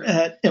officer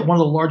at one of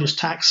the largest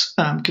tax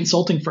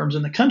consulting firms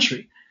in the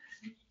country,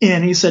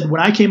 and he said,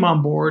 when I came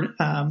on board,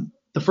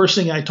 the first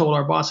thing I told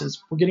our boss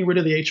is, we're getting rid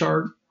of the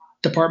HR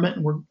department,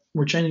 and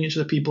we're changing it to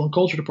the people and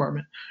culture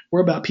department.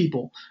 We're about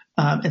people,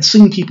 and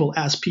seeing people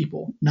as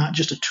people, not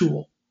just a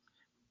tool.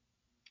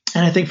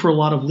 And I think for a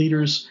lot of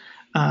leaders,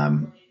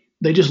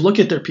 they just look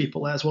at their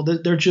people as, well,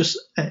 they're just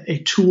a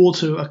tool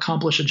to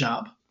accomplish a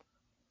job.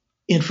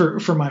 And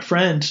for my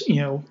friend,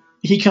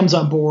 he comes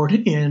on board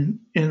in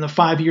the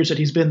 5 years that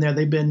he's been there.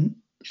 They've been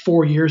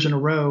 4 years in a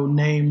row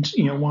named,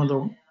 one of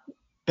the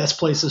best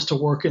places to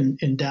work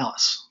in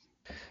Dallas.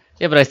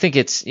 Yeah, but I think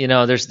it's,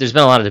 there's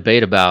been a lot of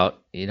debate about,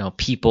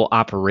 people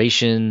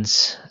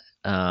operations,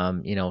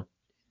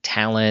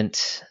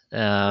 talent,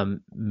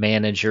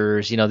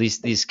 managers,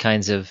 these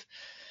kinds of,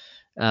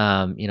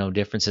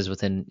 differences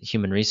within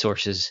human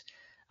resources.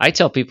 I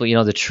tell people,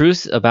 the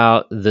truth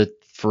about the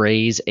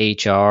phrase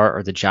HR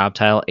or the job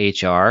title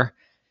HR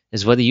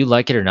is, whether you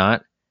like it or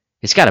not,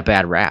 it's got a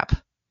bad rap. I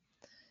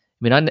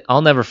mean,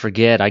 I'll never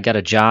forget, I got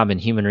a job in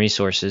human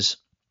resources,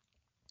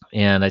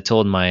 and I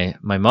told my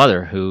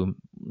mother, who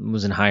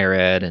was in higher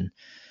ed, and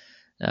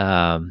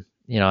I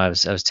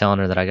was telling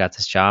her that I got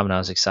this job, and I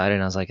was excited,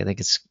 and I was like, I think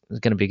it's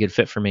going to be a good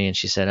fit for me. And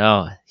she said,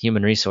 "Oh,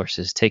 human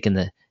resources, taking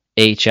the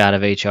H out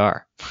of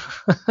HR."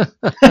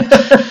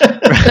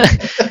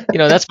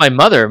 That's my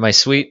mother, my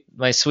sweet,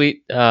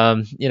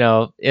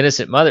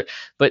 innocent mother.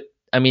 But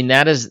I mean,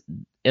 that is,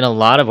 in a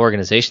lot of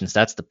organizations,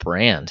 that's the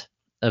brand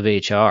of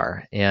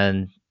HR.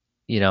 And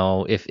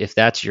if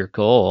that's your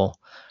goal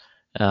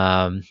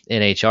in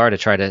HR, to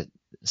try to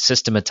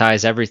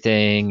systematize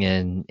everything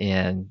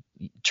and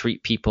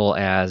treat people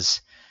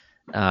as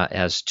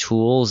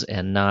tools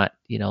and not,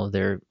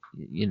 they're,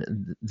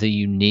 the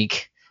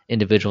unique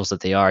individuals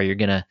that they are, you're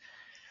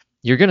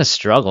gonna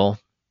struggle,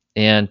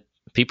 and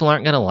people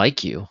aren't gonna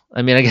like you.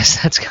 I mean, I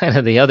guess that's kind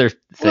of the other thing.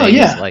 Well,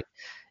 yeah. Is like,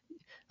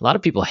 a lot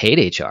of people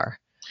hate HR.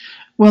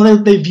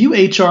 Well, they view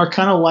HR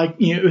kind of like,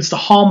 it's the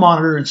hall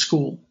monitor in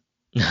school.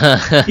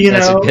 That's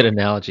a good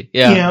analogy.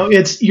 Yeah.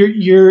 It's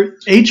your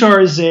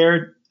HR is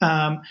there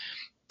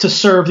to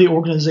serve the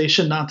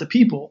organization, not the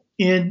people.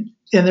 And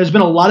there's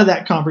been a lot of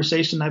that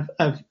conversation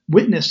I've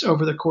witnessed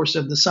over the course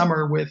of the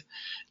summer with,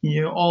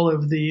 all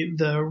of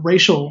the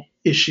racial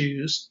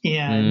issues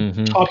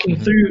and talking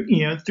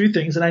through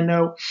things. And I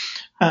know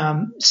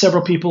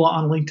several people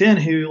on LinkedIn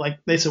who,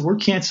 they said, we're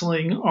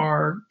canceling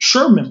our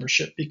SHRM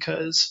membership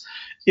because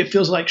it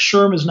feels like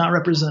SHRM is not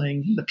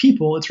representing the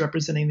people, it's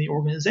representing the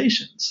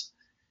organizations.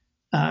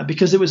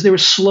 Because they were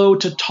slow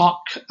to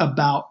talk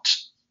about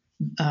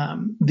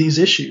these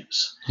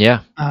issues,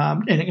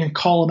 and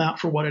call them out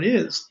for what it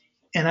is.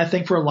 And I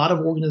think for a lot of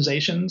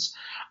organizations,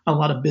 a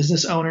lot of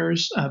business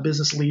owners,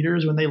 business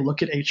leaders, when they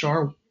look at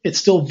HR, it's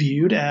still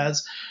viewed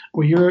as,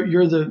 well,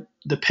 you're the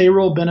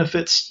payroll,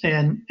 benefits,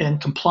 and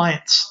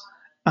compliance.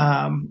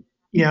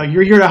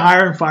 You're here to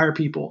hire and fire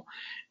people,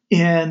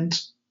 and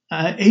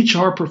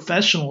HR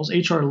professionals,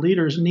 HR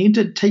leaders need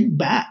to take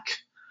back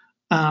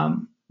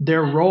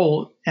their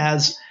role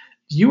as,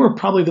 you are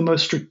probably the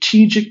most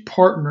strategic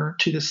partner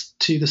to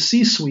the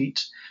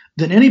C-suite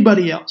than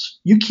anybody else.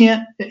 You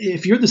can't,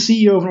 if you're the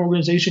CEO of an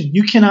organization,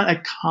 you cannot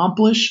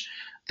accomplish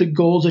the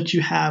goals that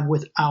you have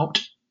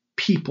without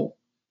people.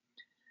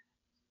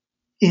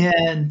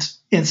 And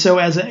so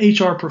as an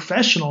HR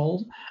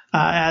professional,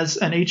 as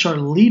an HR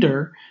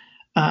leader,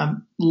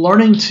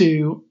 learning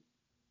to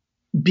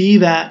be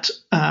that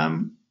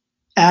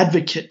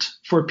advocate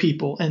for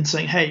people and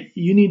saying, hey,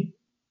 you need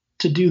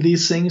to do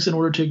these things in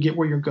order to get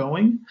where you're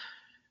going.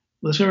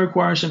 That's going to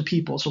require some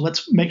people. So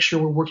let's make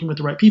sure we're working with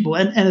the right people.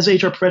 And as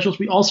HR professionals,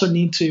 we also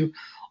need to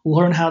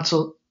learn how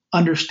to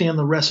understand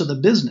the rest of the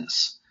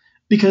business.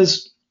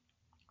 Because,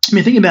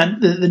 think about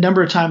the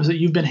number of times that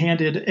you've been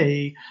handed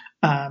a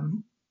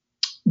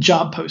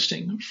job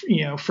posting,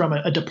 from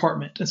a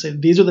department and say,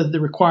 these are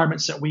the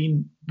requirements that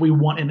we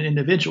want in an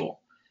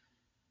individual.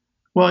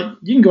 Well,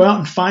 you can go out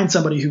and find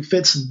somebody who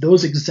fits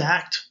those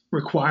exact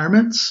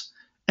requirements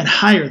and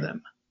hire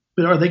them.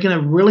 But are they going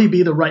to really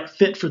be the right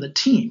fit for the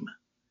team?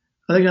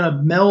 Are they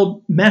going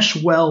to mesh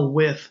well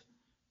with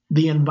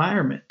the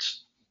environment?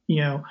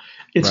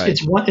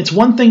 It's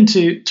one thing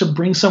to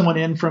bring someone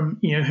in from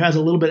who has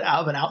a little bit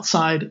of an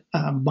outside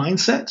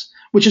mindset,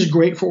 which is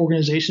great for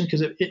organizations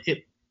because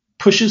it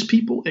pushes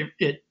people,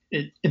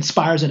 it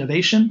inspires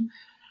innovation.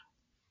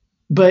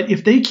 But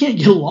if they can't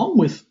get along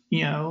with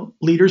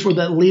leaders, or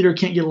that leader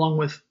can't get along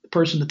with the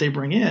person that they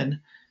bring in,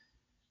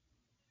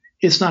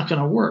 it's not going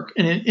to work.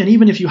 And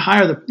even if you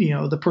hire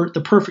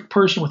the perfect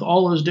person with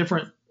all those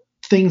different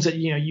things that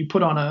you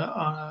put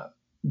on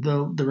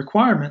the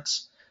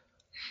requirements,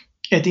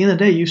 at the end of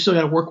the day, you still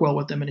got to work well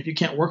with them. And if you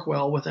can't work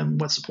well with them,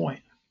 what's the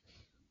point?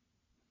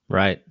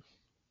 Right.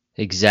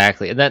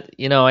 Exactly. And that,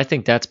 I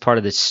think that's part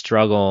of the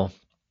struggle.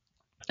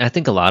 I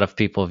think a lot of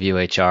people view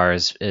HR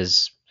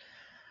as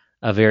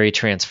a very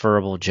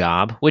transferable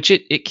job, which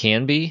it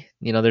can be.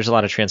 There's a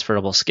lot of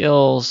transferable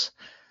skills.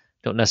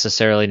 Don't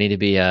necessarily need to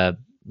be a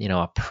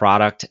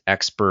product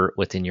expert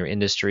within your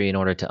industry in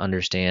order to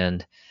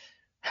understand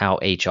how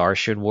HR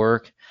should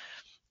work.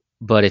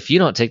 But if you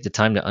don't take the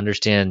time to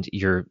understand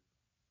your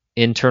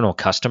internal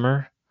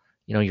customer,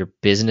 your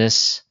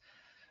business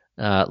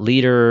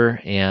leader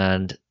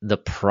and the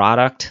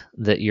product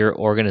that your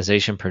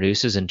organization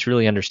produces, and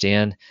truly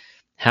understand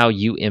how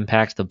you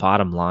impact the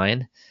bottom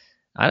line,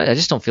 I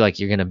just don't feel like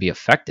you're going to be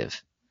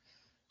effective.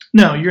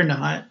 No, you're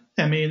not.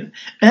 I mean, and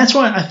that's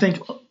why I think,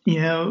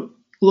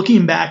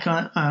 looking back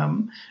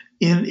on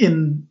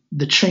in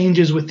the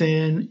changes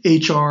within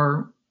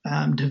HR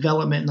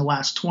development in the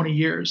last 20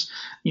 years,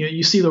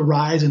 you see the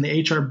rise in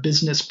the HR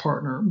business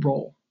partner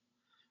role.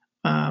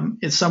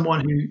 It's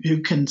someone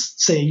who can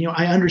say,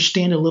 I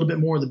understand a little bit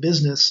more of the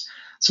business,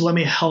 so let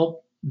me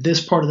help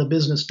this part of the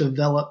business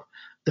develop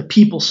the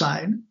people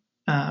side.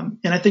 And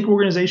I think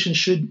organizations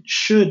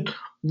should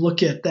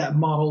look at that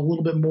model a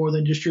little bit more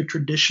than just your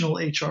traditional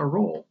HR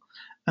role,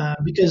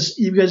 because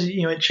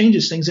it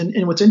changes things.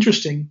 And what's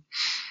interesting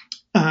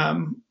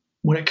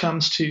when it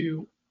comes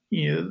to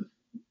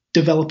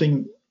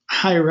developing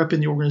higher up in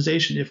the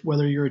organization,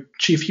 whether you're a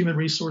chief human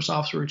resource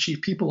officer or a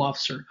chief people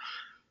officer,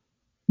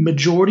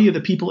 majority of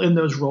the people in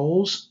those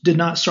roles did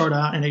not start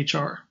out in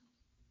HR.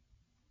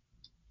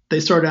 They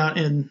started out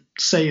in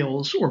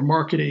sales or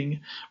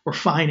marketing or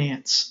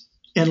finance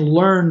and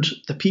learned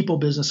the people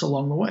business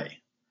along the way,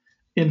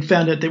 and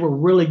found that they were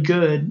really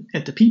good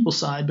at the people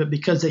side, but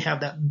because they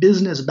have that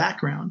business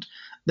background,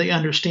 they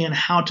understand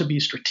how to be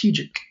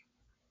strategic.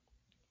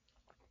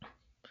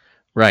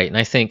 Right. And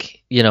I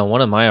think,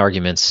 one of my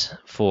arguments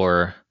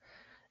for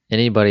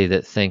anybody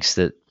that thinks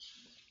that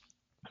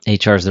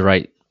HR is the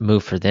right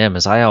move for them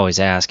is I always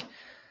ask,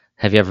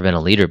 have you ever been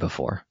a leader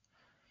before?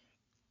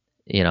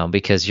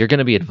 Because you're going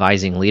to be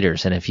advising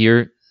leaders. And if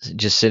you're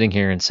just sitting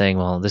here and saying,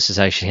 well, this is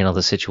how you should handle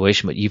the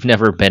situation, but you've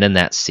never been in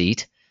that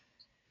seat,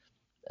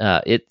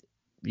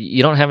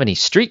 you don't have any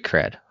street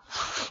cred,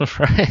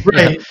 right?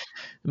 Right.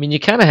 You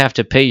kind of have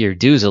to pay your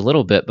dues a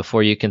little bit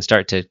before you can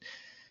start to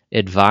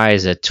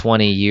advise a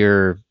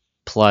 20-year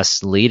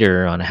plus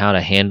leader on how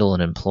to handle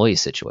an employee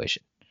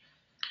situation.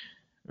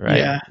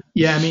 Right.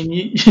 Yeah. I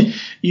mean,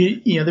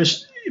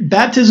 there's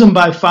baptism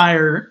by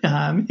fire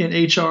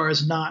in HR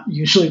is not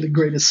usually the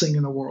greatest thing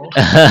in the world.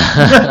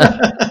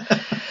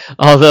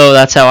 Although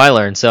that's how I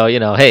learned. So,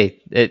 hey,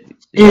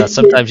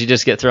 sometimes you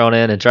just get thrown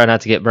in and try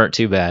not to get burnt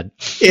too bad.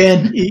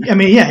 And I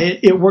mean,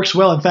 it works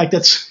well. In fact,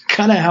 that's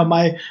kind of how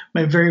my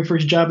very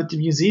first job at the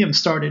museum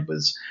started.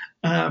 Was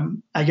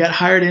I got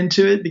hired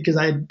into it because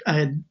I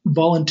had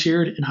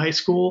volunteered in high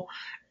school,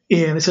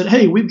 and they said,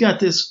 hey, we've got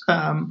this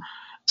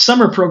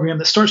summer program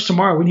that starts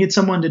tomorrow. We need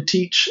someone to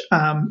teach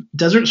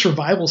desert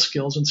survival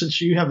skills. And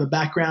since you have a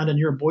background and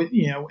you're a boy,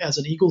 as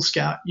an Eagle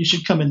Scout, you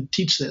should come and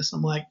teach this.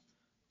 I'm like,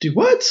 do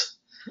what?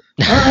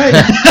 All right.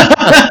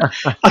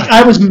 Like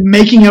I was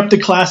making up the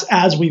class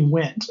as we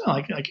went.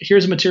 Like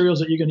here's the materials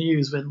that you're going to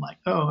use. But I'm like,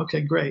 oh, okay,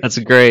 great. That's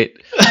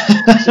great.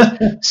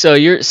 So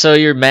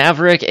you're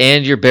Maverick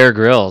and you're Bear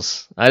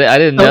Grylls. I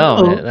didn't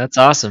know. Man. That's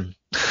awesome.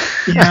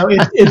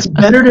 It's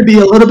better to be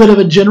a little bit of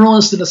a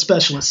generalist than a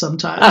specialist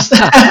sometimes.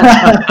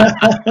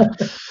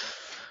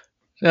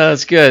 No,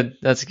 that's good.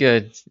 That's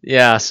good.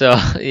 Yeah. So,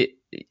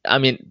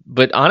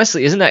 but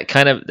honestly, isn't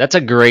that that's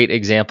a great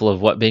example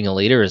of what being a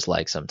leader is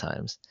like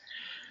sometimes?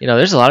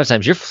 There's a lot of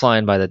times you're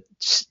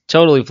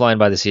totally flying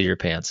by the seat of your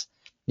pants.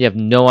 You have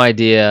no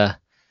idea,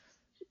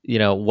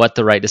 what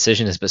the right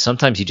decision is, but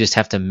sometimes you just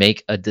have to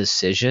make a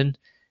decision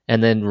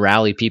and then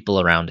rally people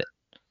around it.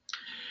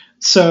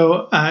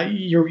 So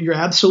you're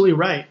absolutely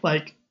right.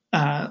 Like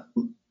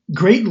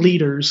great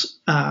leaders,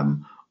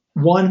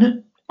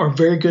 one, are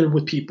very good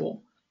with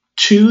people.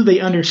 Two, they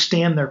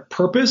understand their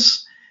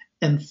purpose.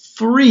 And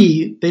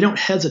three, they don't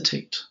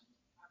hesitate.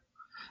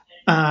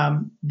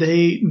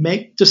 They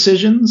make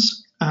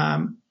decisions,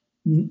 and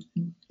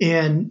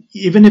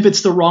even if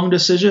it's the wrong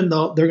decision,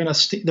 they're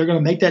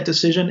gonna make that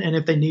decision. And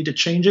if they need to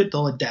change it,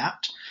 they'll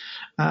adapt.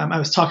 I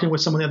was talking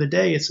with someone the other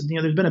day. It's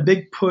there's been a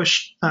big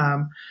push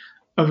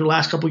over the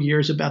last couple of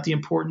years about the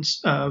importance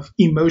of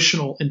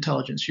emotional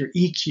intelligence, your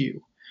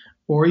EQ,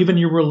 or even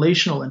your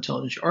relational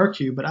intelligence, your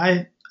RQ. But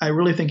I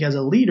really think as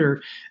a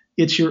leader,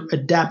 it's your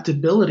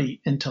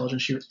adaptability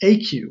intelligence, your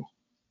AQ.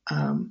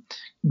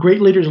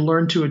 Great leaders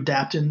learn to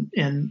adapt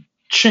and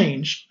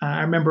change.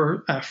 I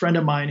remember a friend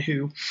of mine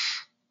who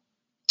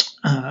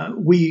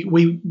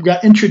we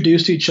got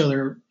introduced to each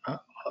other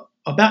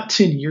about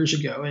 10 years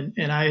ago,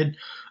 and I had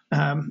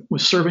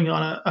was serving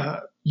on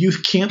a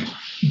youth camp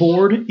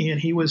board, and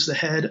he was the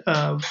head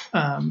of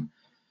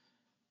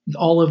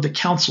all of the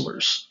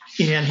counselors,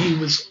 and he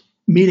was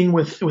meeting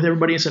with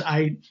everybody and said,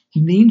 I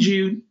need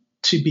you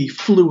to be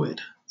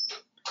fluid,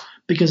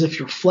 because if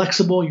you're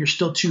flexible, you're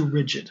still too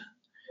rigid.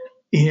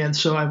 And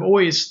so I've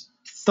always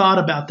thought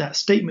about that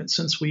statement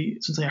since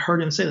I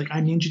heard him say, like,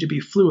 I need you to be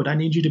fluid. I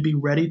need you to be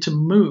ready to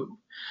move.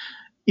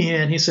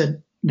 And he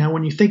said, now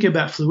when you think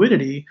about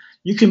fluidity,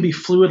 you can be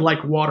fluid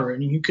like water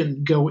and you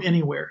can go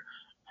anywhere.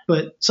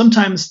 But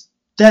sometimes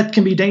that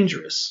can be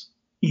dangerous,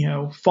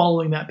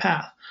 following that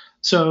path.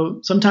 So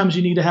sometimes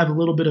you need to have a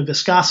little bit of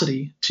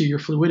viscosity to your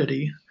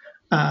fluidity,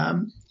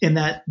 in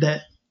that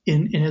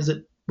as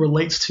it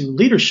relates to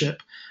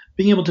leadership,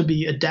 being able to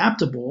be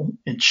adaptable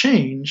and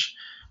change,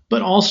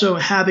 but also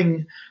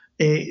having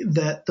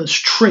those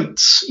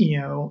traits,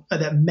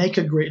 that make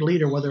a great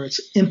leader, whether it's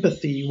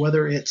empathy,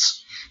 whether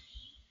it's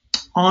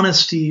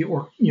honesty,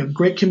 or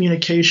great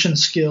communication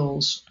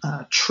skills,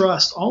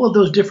 trust. All of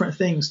those different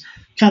things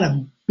kind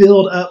of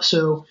build up.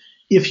 So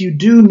if you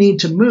do need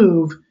to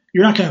move,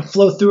 you're not going to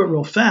flow through it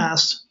real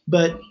fast,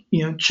 but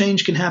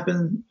change can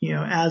happen,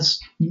 as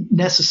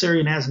necessary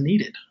and as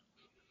needed.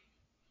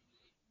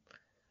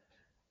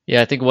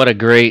 Yeah, I think what a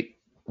great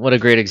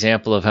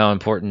example of how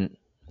important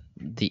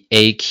the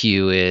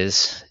AQ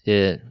is.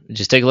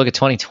 Just take a look at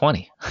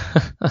 2020.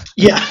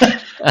 Yeah.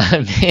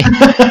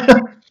 I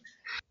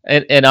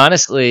mean, and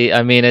honestly,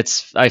 I mean,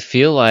 I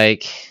feel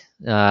like,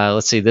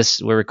 let's see,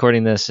 we're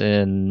recording this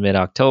in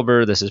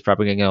mid-October. This is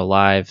probably going to go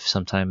live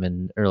sometime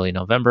in early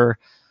November.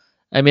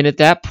 I mean, at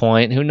that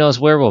point, who knows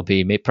where we'll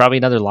be? Maybe, probably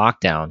another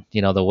lockdown,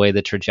 the way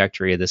the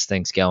trajectory of this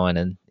thing's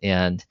going.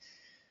 And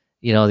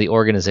the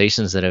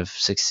organizations that have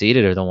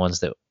succeeded are the ones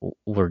that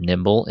were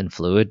nimble and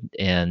fluid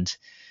and,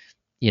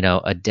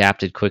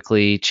 adapted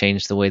quickly,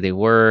 changed the way they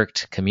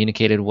worked,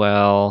 communicated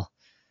well.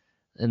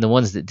 And the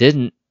ones that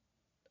didn't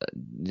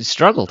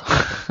struggled.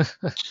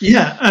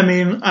 Yeah. I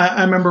mean,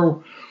 I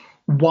remember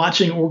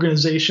watching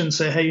organizations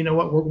say, hey, you know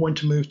what, we're going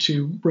to move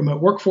to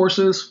remote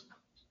workforces,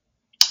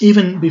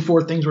 even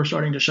before things were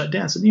starting to shut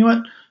down. So, you know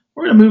what,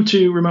 we're going to move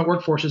to remote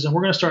workforces and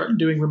we're going to start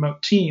doing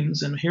remote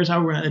teams. And here's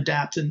how we're going to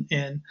adapt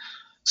and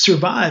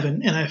survive.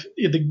 And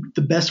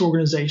the best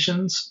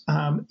organizations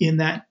in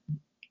that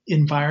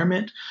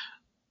environment,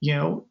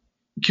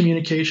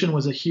 communication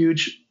was a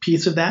huge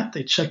piece of that.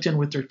 They checked in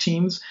with their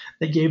teams.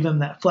 They gave them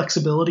that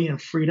flexibility and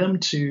freedom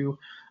to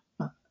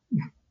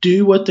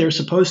do what they're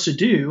supposed to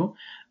do.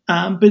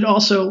 But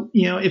also,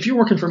 if you're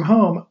working from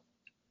home,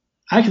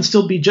 I can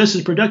still be just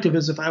as productive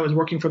as if I was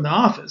working from the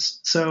office.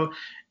 So,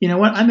 you know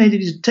what, I may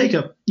need to take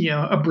a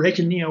break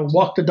and,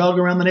 walk the dog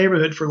around the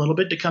neighborhood for a little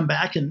bit to come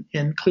back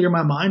and clear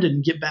my mind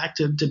and get back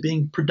to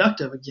being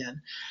productive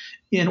again.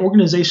 And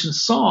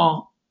organizations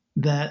saw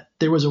that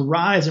there was a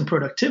rise in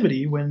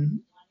productivity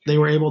when they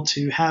were able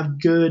to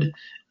have good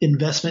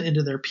investment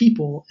into their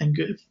people, and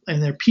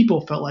their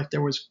people felt like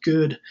there was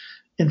good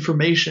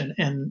information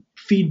and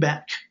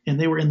feedback, and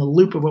they were in the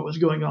loop of what was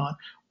going on.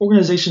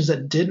 Organizations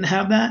that didn't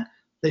have that,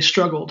 they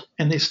struggled,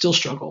 and they still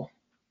struggle.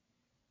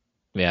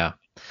 Yeah.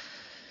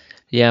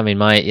 I mean,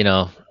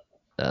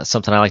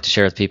 something I like to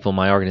share with people,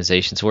 my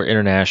organizations, we're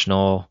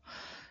international.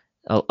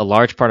 A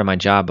large part of my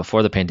job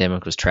before the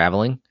pandemic was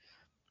traveling.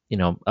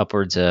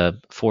 Upwards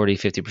of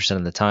 40-50%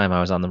 of the time I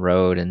was on the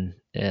road,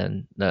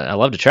 and I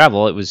love to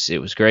travel. It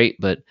was great,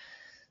 but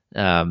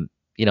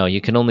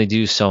you can only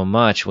do so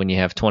much when you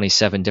have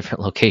 27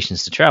 different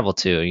locations to travel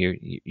to.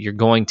 You're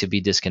going to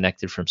be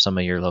disconnected from some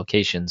of your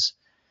locations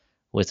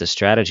with a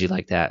strategy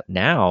like that.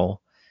 Now,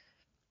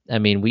 I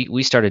mean,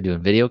 we started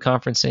doing video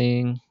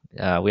conferencing.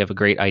 We have a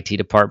great IT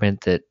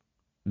department that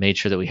made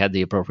sure that we had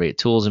the appropriate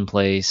tools in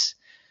place.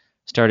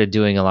 Started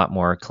doing a lot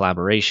more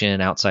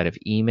collaboration outside of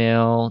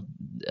email.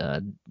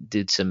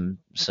 Did some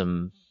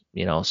some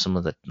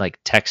of the like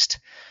text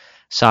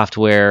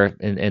software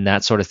and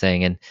that sort of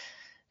thing. And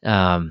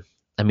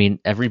I mean,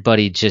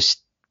 everybody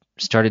just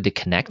started to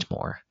connect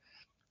more,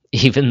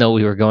 even though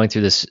we were going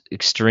through this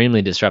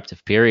extremely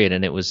disruptive period.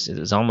 And it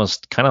was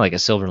almost kind of like a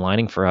silver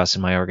lining for us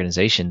in my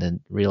organization to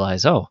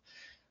realize,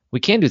 we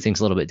can do things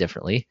a little bit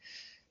differently,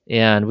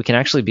 and we can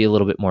actually be a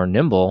little bit more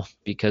nimble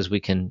because we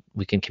can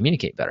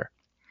communicate better.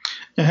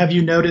 Now, have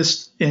you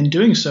noticed in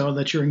doing so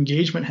that your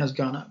engagement has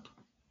gone up?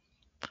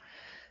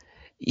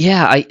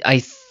 Yeah,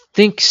 I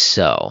think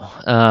so.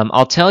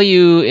 I'll tell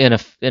you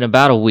in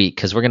about a week,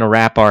 because we're going to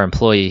wrap our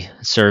employee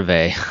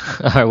survey.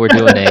 We're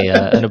doing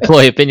an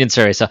employee opinion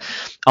survey, so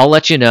I'll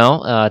let you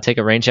know. Take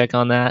a rain check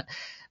on that.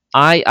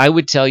 I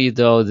would tell you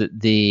though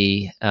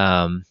that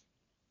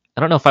I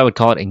don't know if I would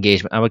call it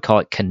engagement. I would call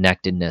it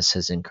connectedness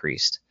has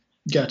increased.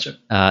 Gotcha.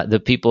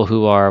 The people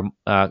who are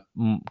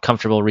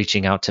comfortable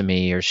reaching out to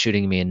me or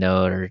shooting me a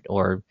note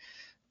or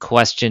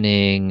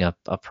questioning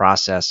a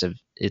process of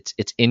it's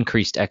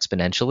increased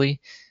exponentially.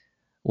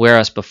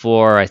 Whereas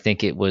before, I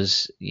think it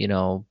was,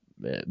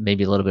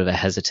 maybe a little bit of a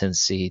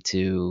hesitancy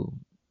to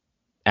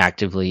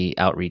actively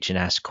outreach and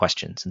ask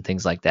questions and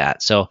things like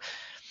that. So,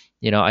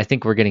 I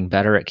think we're getting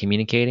better at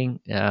communicating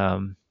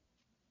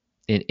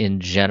in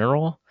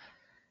general.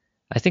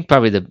 I think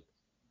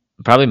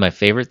probably my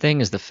favorite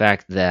thing is the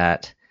fact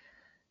that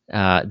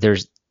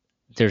there's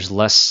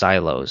less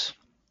silos.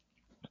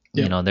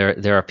 Yeah.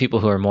 There are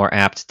people who are more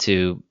apt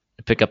to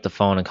pick up the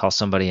phone and call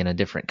somebody in a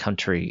different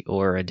country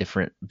or a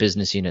different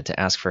business unit to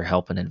ask for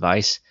help and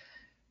advice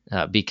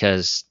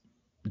because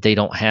they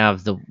don't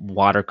have the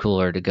water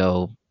cooler to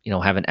go,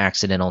 have an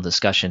accidental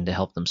discussion to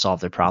help them solve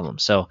their problem.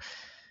 So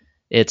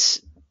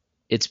it's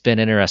been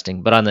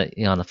interesting. But on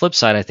the flip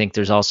side, I think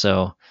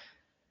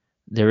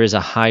there is a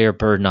higher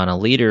burden on a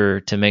leader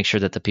to make sure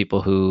that the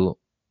people who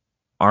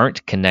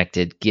aren't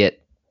connected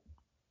get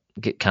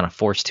kind of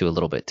forced to a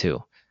little bit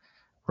too.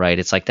 Right?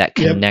 It's like that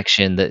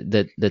connection,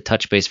 the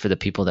touch base for the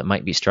people that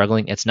might be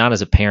struggling. It's not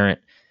as a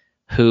parent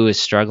who is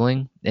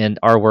struggling, and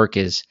our work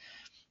is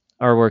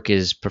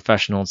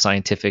professional and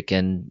scientific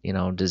and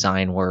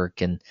design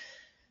work and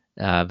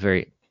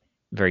very,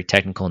 very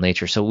technical in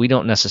nature. So we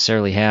don't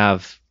necessarily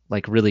have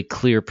like really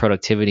clear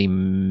productivity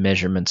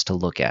measurements to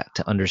look at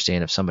to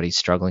understand if somebody's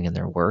struggling in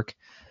their work.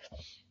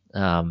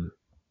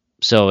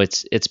 So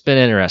it's been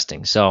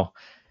interesting. So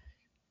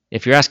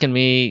if you're asking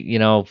me,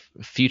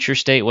 future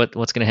state,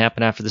 what's going to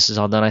happen after this is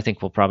all done, I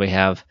think we'll probably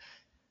have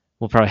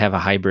a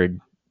hybrid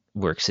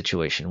work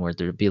situation where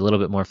there'd be a little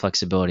bit more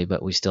flexibility,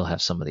 but we still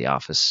have some of the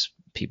office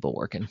people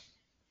working.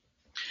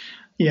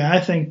 Yeah, I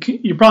think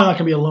you're probably not going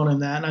to be alone in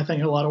that. And I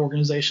think a lot of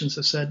organizations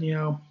have said,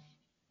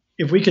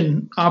 if we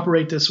can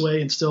operate this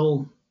way and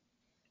still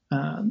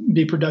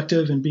be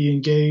productive and be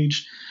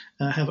engaged,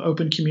 have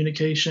open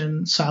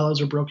communication,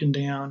 silos are broken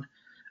down,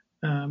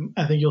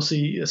 I think you'll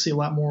see a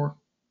lot more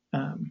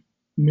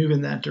move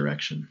in that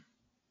direction.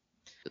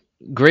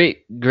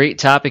 Great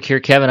topic here,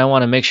 Kevin. I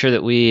want to make sure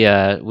that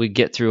we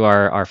get through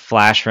our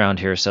flash round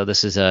here. So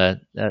this is a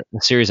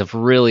series of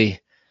really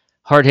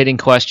hard-hitting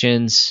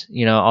questions.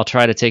 I'll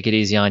try to take it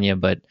easy on you,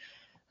 but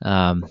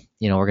we're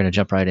going to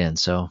jump right in.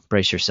 So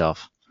brace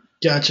yourself.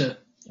 Gotcha.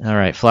 All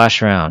right,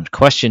 flash round.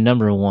 Question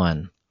number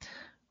 1.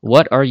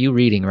 What are you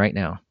reading right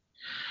now?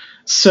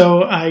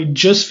 So I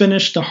just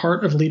finished The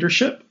Heart of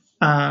Leadership,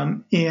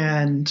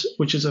 and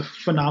which is a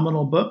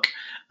phenomenal book.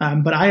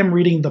 But I am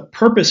reading The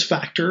Purpose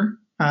Factor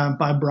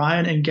by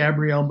Brian and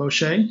Gabrielle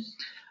Boucher.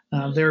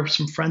 They're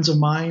some friends of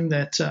mine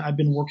that I've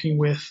been working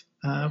with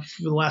for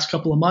the last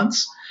couple of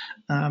months.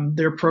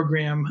 Their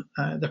program,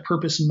 The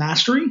Purpose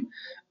Mastery,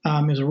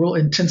 is a real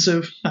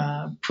intensive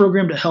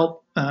program to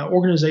help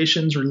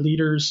organizations or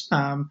leaders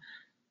kind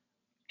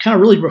of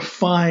really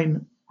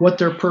refine what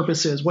their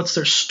purpose is, what's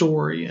their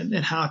story, and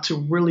how to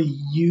really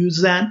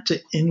use that to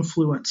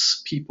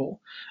influence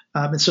people.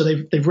 And so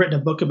they've written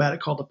a book about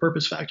it called The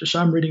Purpose Factor. So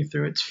I'm reading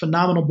through it. It's a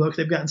phenomenal book.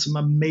 They've gotten some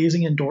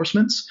amazing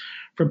endorsements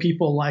from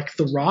people like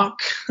The Rock,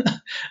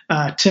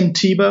 Tim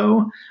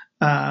Tebow,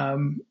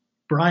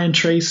 Brian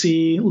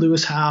Tracy,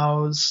 Lewis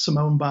Howes,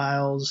 Simone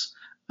Biles,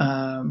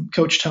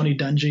 Coach Tony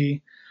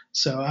Dungy.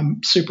 So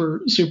I'm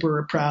super,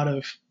 super proud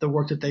of the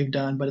work that they've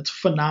done, but it's a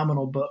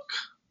phenomenal book.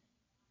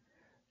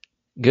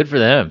 Good for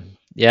them.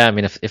 Yeah, I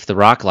mean, if The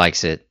Rock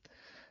likes it,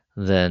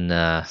 then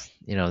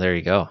there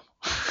you go.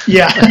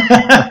 Yeah.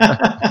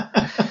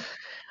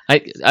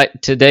 I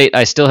to date,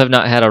 I still have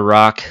not had a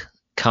Rock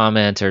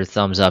comment or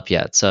thumbs up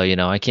yet. So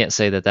I can't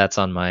say that that's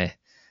on my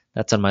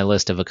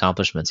list of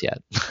accomplishments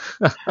yet.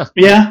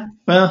 Yeah.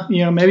 Well,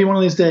 maybe one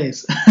of these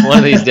days. One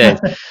of these days.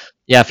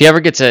 Yeah. If he ever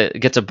gets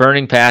a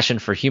burning passion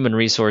for human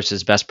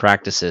resources best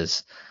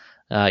practices,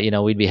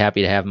 we'd be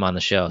happy to have him on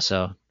the show.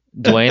 So,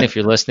 Dwayne, if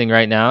you're listening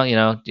right now,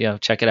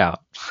 check it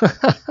out.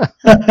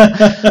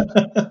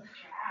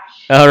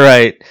 All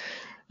right.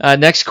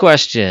 Next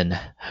question.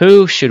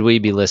 Who should we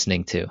be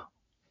listening to?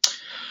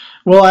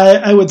 Well,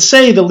 I would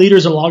say the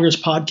Leaders and Loggers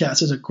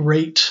podcast is a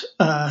great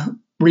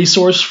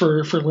resource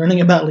for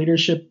learning about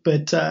leadership,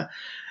 but that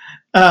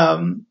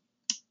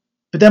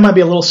might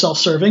be a little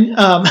self-serving. Hey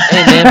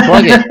man,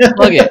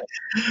 plug it.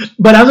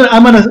 But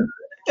I'm gonna.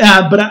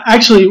 But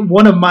actually,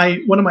 one of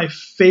my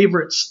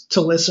favorites to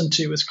listen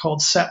to is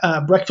called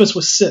Breakfast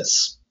with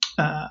Sis,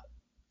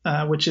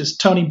 which is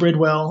Tony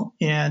Bridwell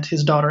and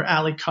his daughter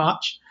Allie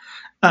Koch.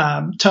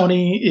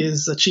 Tony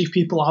is the chief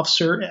people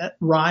officer at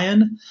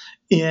Ryan,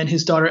 and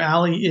his daughter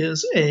Allie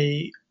is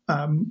a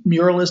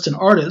muralist and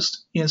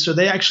artist, and so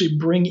they actually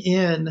bring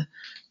in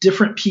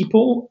different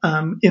people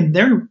in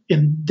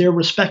their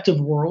respective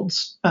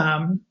worlds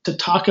to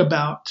talk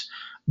about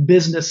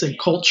business and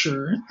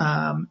culture.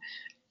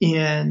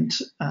 and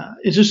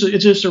it's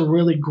just a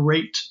really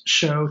great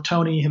show.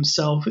 Tony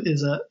himself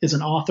is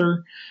an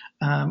author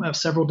of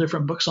several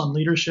different books on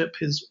leadership.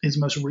 His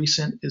most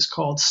recent is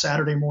called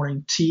Saturday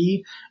Morning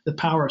Tea: The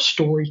Power of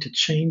Story to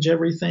Change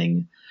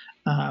Everything.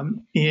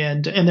 And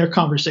their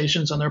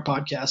conversations on their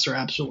podcast are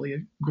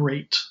absolutely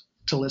great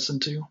to listen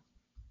to.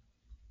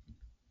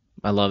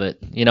 I love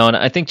it. And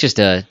I think just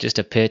a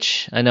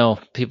pitch. I know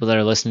people that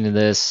are listening to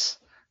this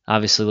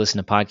obviously listen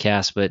to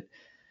podcasts, but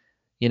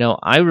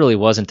I really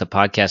wasn't a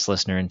podcast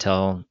listener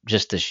until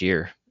just this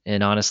year.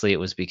 And honestly, it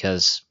was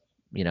because,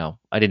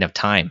 I didn't have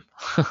time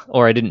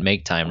or I didn't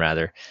make time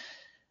rather.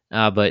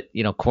 But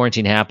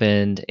quarantine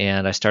happened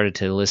and I started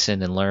to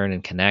listen and learn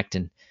and connect,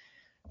 and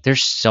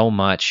there's so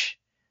much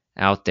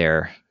out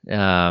there.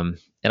 And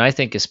I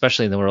think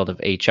especially in the world of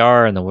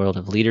HR and the world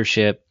of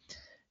leadership,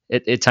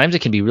 at times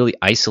it can be really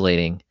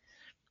isolating,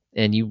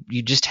 and you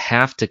just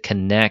have to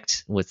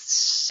connect with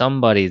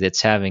somebody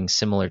that's having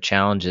similar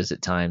challenges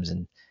at times.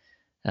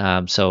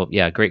 And so,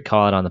 yeah, great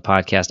call out on the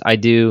podcast. I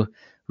do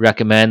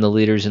recommend the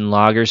Leaders and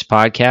Loggers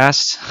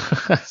podcast.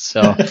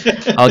 So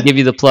I'll give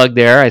you the plug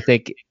there. I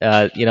think,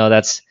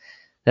 that's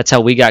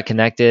how we got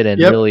connected, and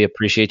really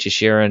appreciate you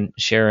sharing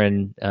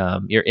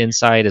your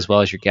insight as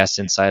well as your guest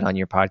insight on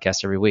your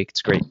podcast every week.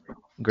 It's great.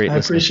 I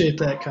appreciate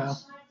that,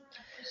 Kyle.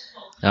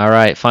 All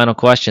right. Final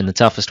question, the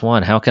toughest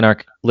one. How can our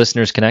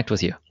listeners connect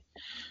with you?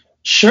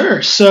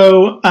 Sure.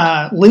 So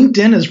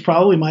LinkedIn is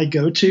probably my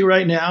go-to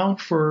right now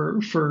for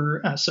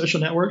social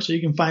networks. So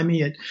you can find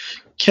me at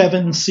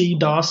Kevin C.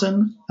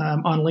 Dawson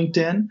on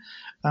LinkedIn.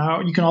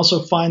 You can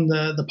also find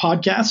the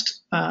podcast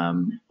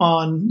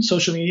on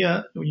social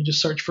media. You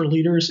just search for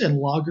Leaders and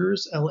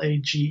Loggers,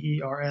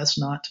 Lagers,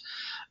 not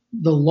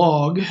the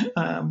log,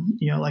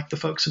 like the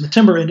folks in the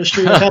timber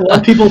industry. I've had a lot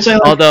of people say,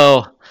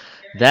 although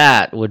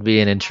that would be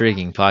an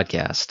intriguing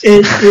podcast.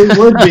 It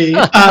would be,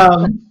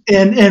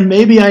 and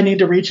maybe I need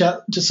to reach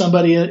out to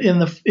somebody in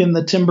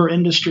the timber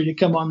industry to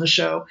come on the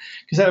show,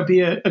 because that would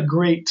be a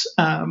great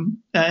and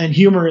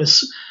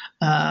humorous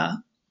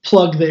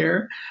plug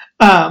there.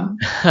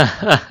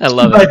 I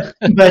love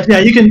it. But yeah,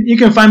 you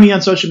can find me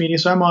on social media.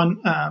 So I'm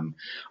on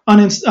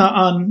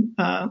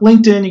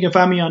LinkedIn. You can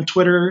find me on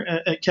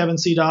Twitter at Kevin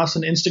C.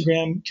 Dawson,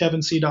 Instagram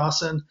Kevin C.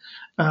 Dawson.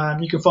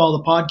 You can follow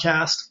the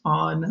podcast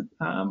on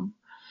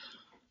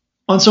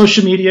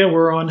social media.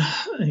 We're on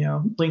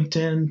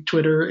LinkedIn,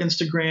 Twitter,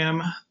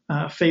 Instagram,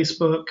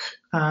 Facebook,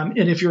 and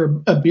if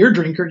you're a beer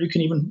drinker, you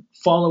can even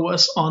follow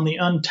us on the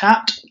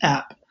Untapped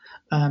app.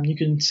 You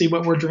can see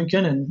what we're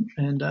drinking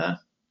and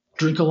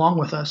drink along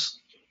with us.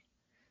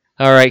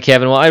 All right,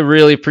 Kevin. Well, I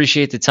really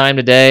appreciate the time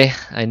today.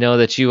 I know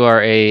that you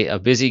are a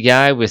busy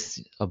guy with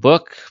a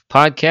book,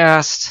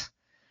 podcast,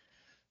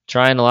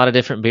 trying a lot of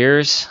different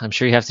beers. I'm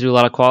sure you have to do a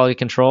lot of quality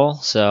control,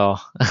 so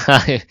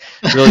I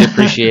really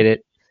appreciate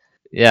it.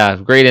 Yeah,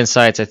 great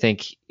insights. I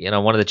think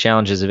one of the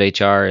challenges of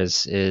HR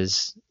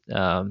is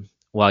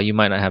while you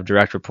might not have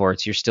direct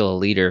reports, you're still a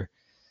leader,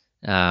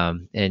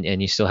 and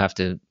you still have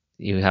to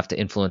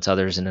influence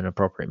others in an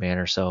appropriate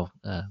manner. So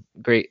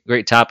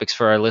great topics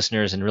for our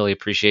listeners, and really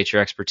appreciate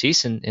your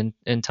expertise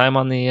and time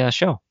on the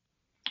show.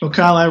 Well,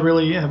 Kyle, I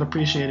really have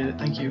appreciated it.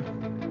 Thank you.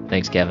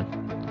 Thanks, Kevin.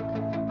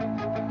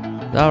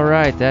 All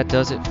right, that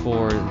does it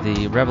for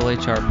the Rebel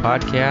HR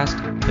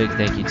podcast. Big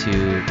thank you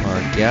to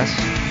our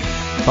guests.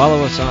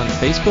 Follow us on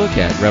Facebook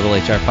at Rebel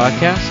HR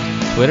Podcast,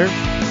 Twitter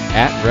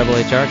at Rebel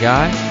HR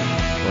Guy,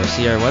 or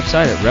see our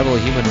website at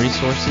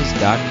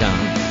rebelhumanresources.com.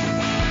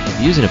 The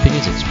views and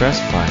opinions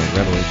expressed by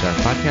Rebel HR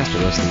Podcast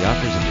are those of the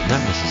authors and do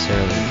not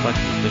necessarily reflect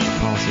the official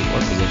policy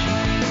or position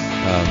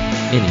of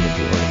any of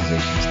the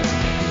organizations that we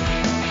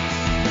represent.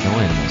 No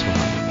animals were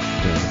harmed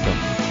during the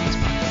filming of this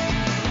podcast.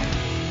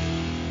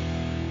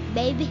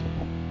 Baby.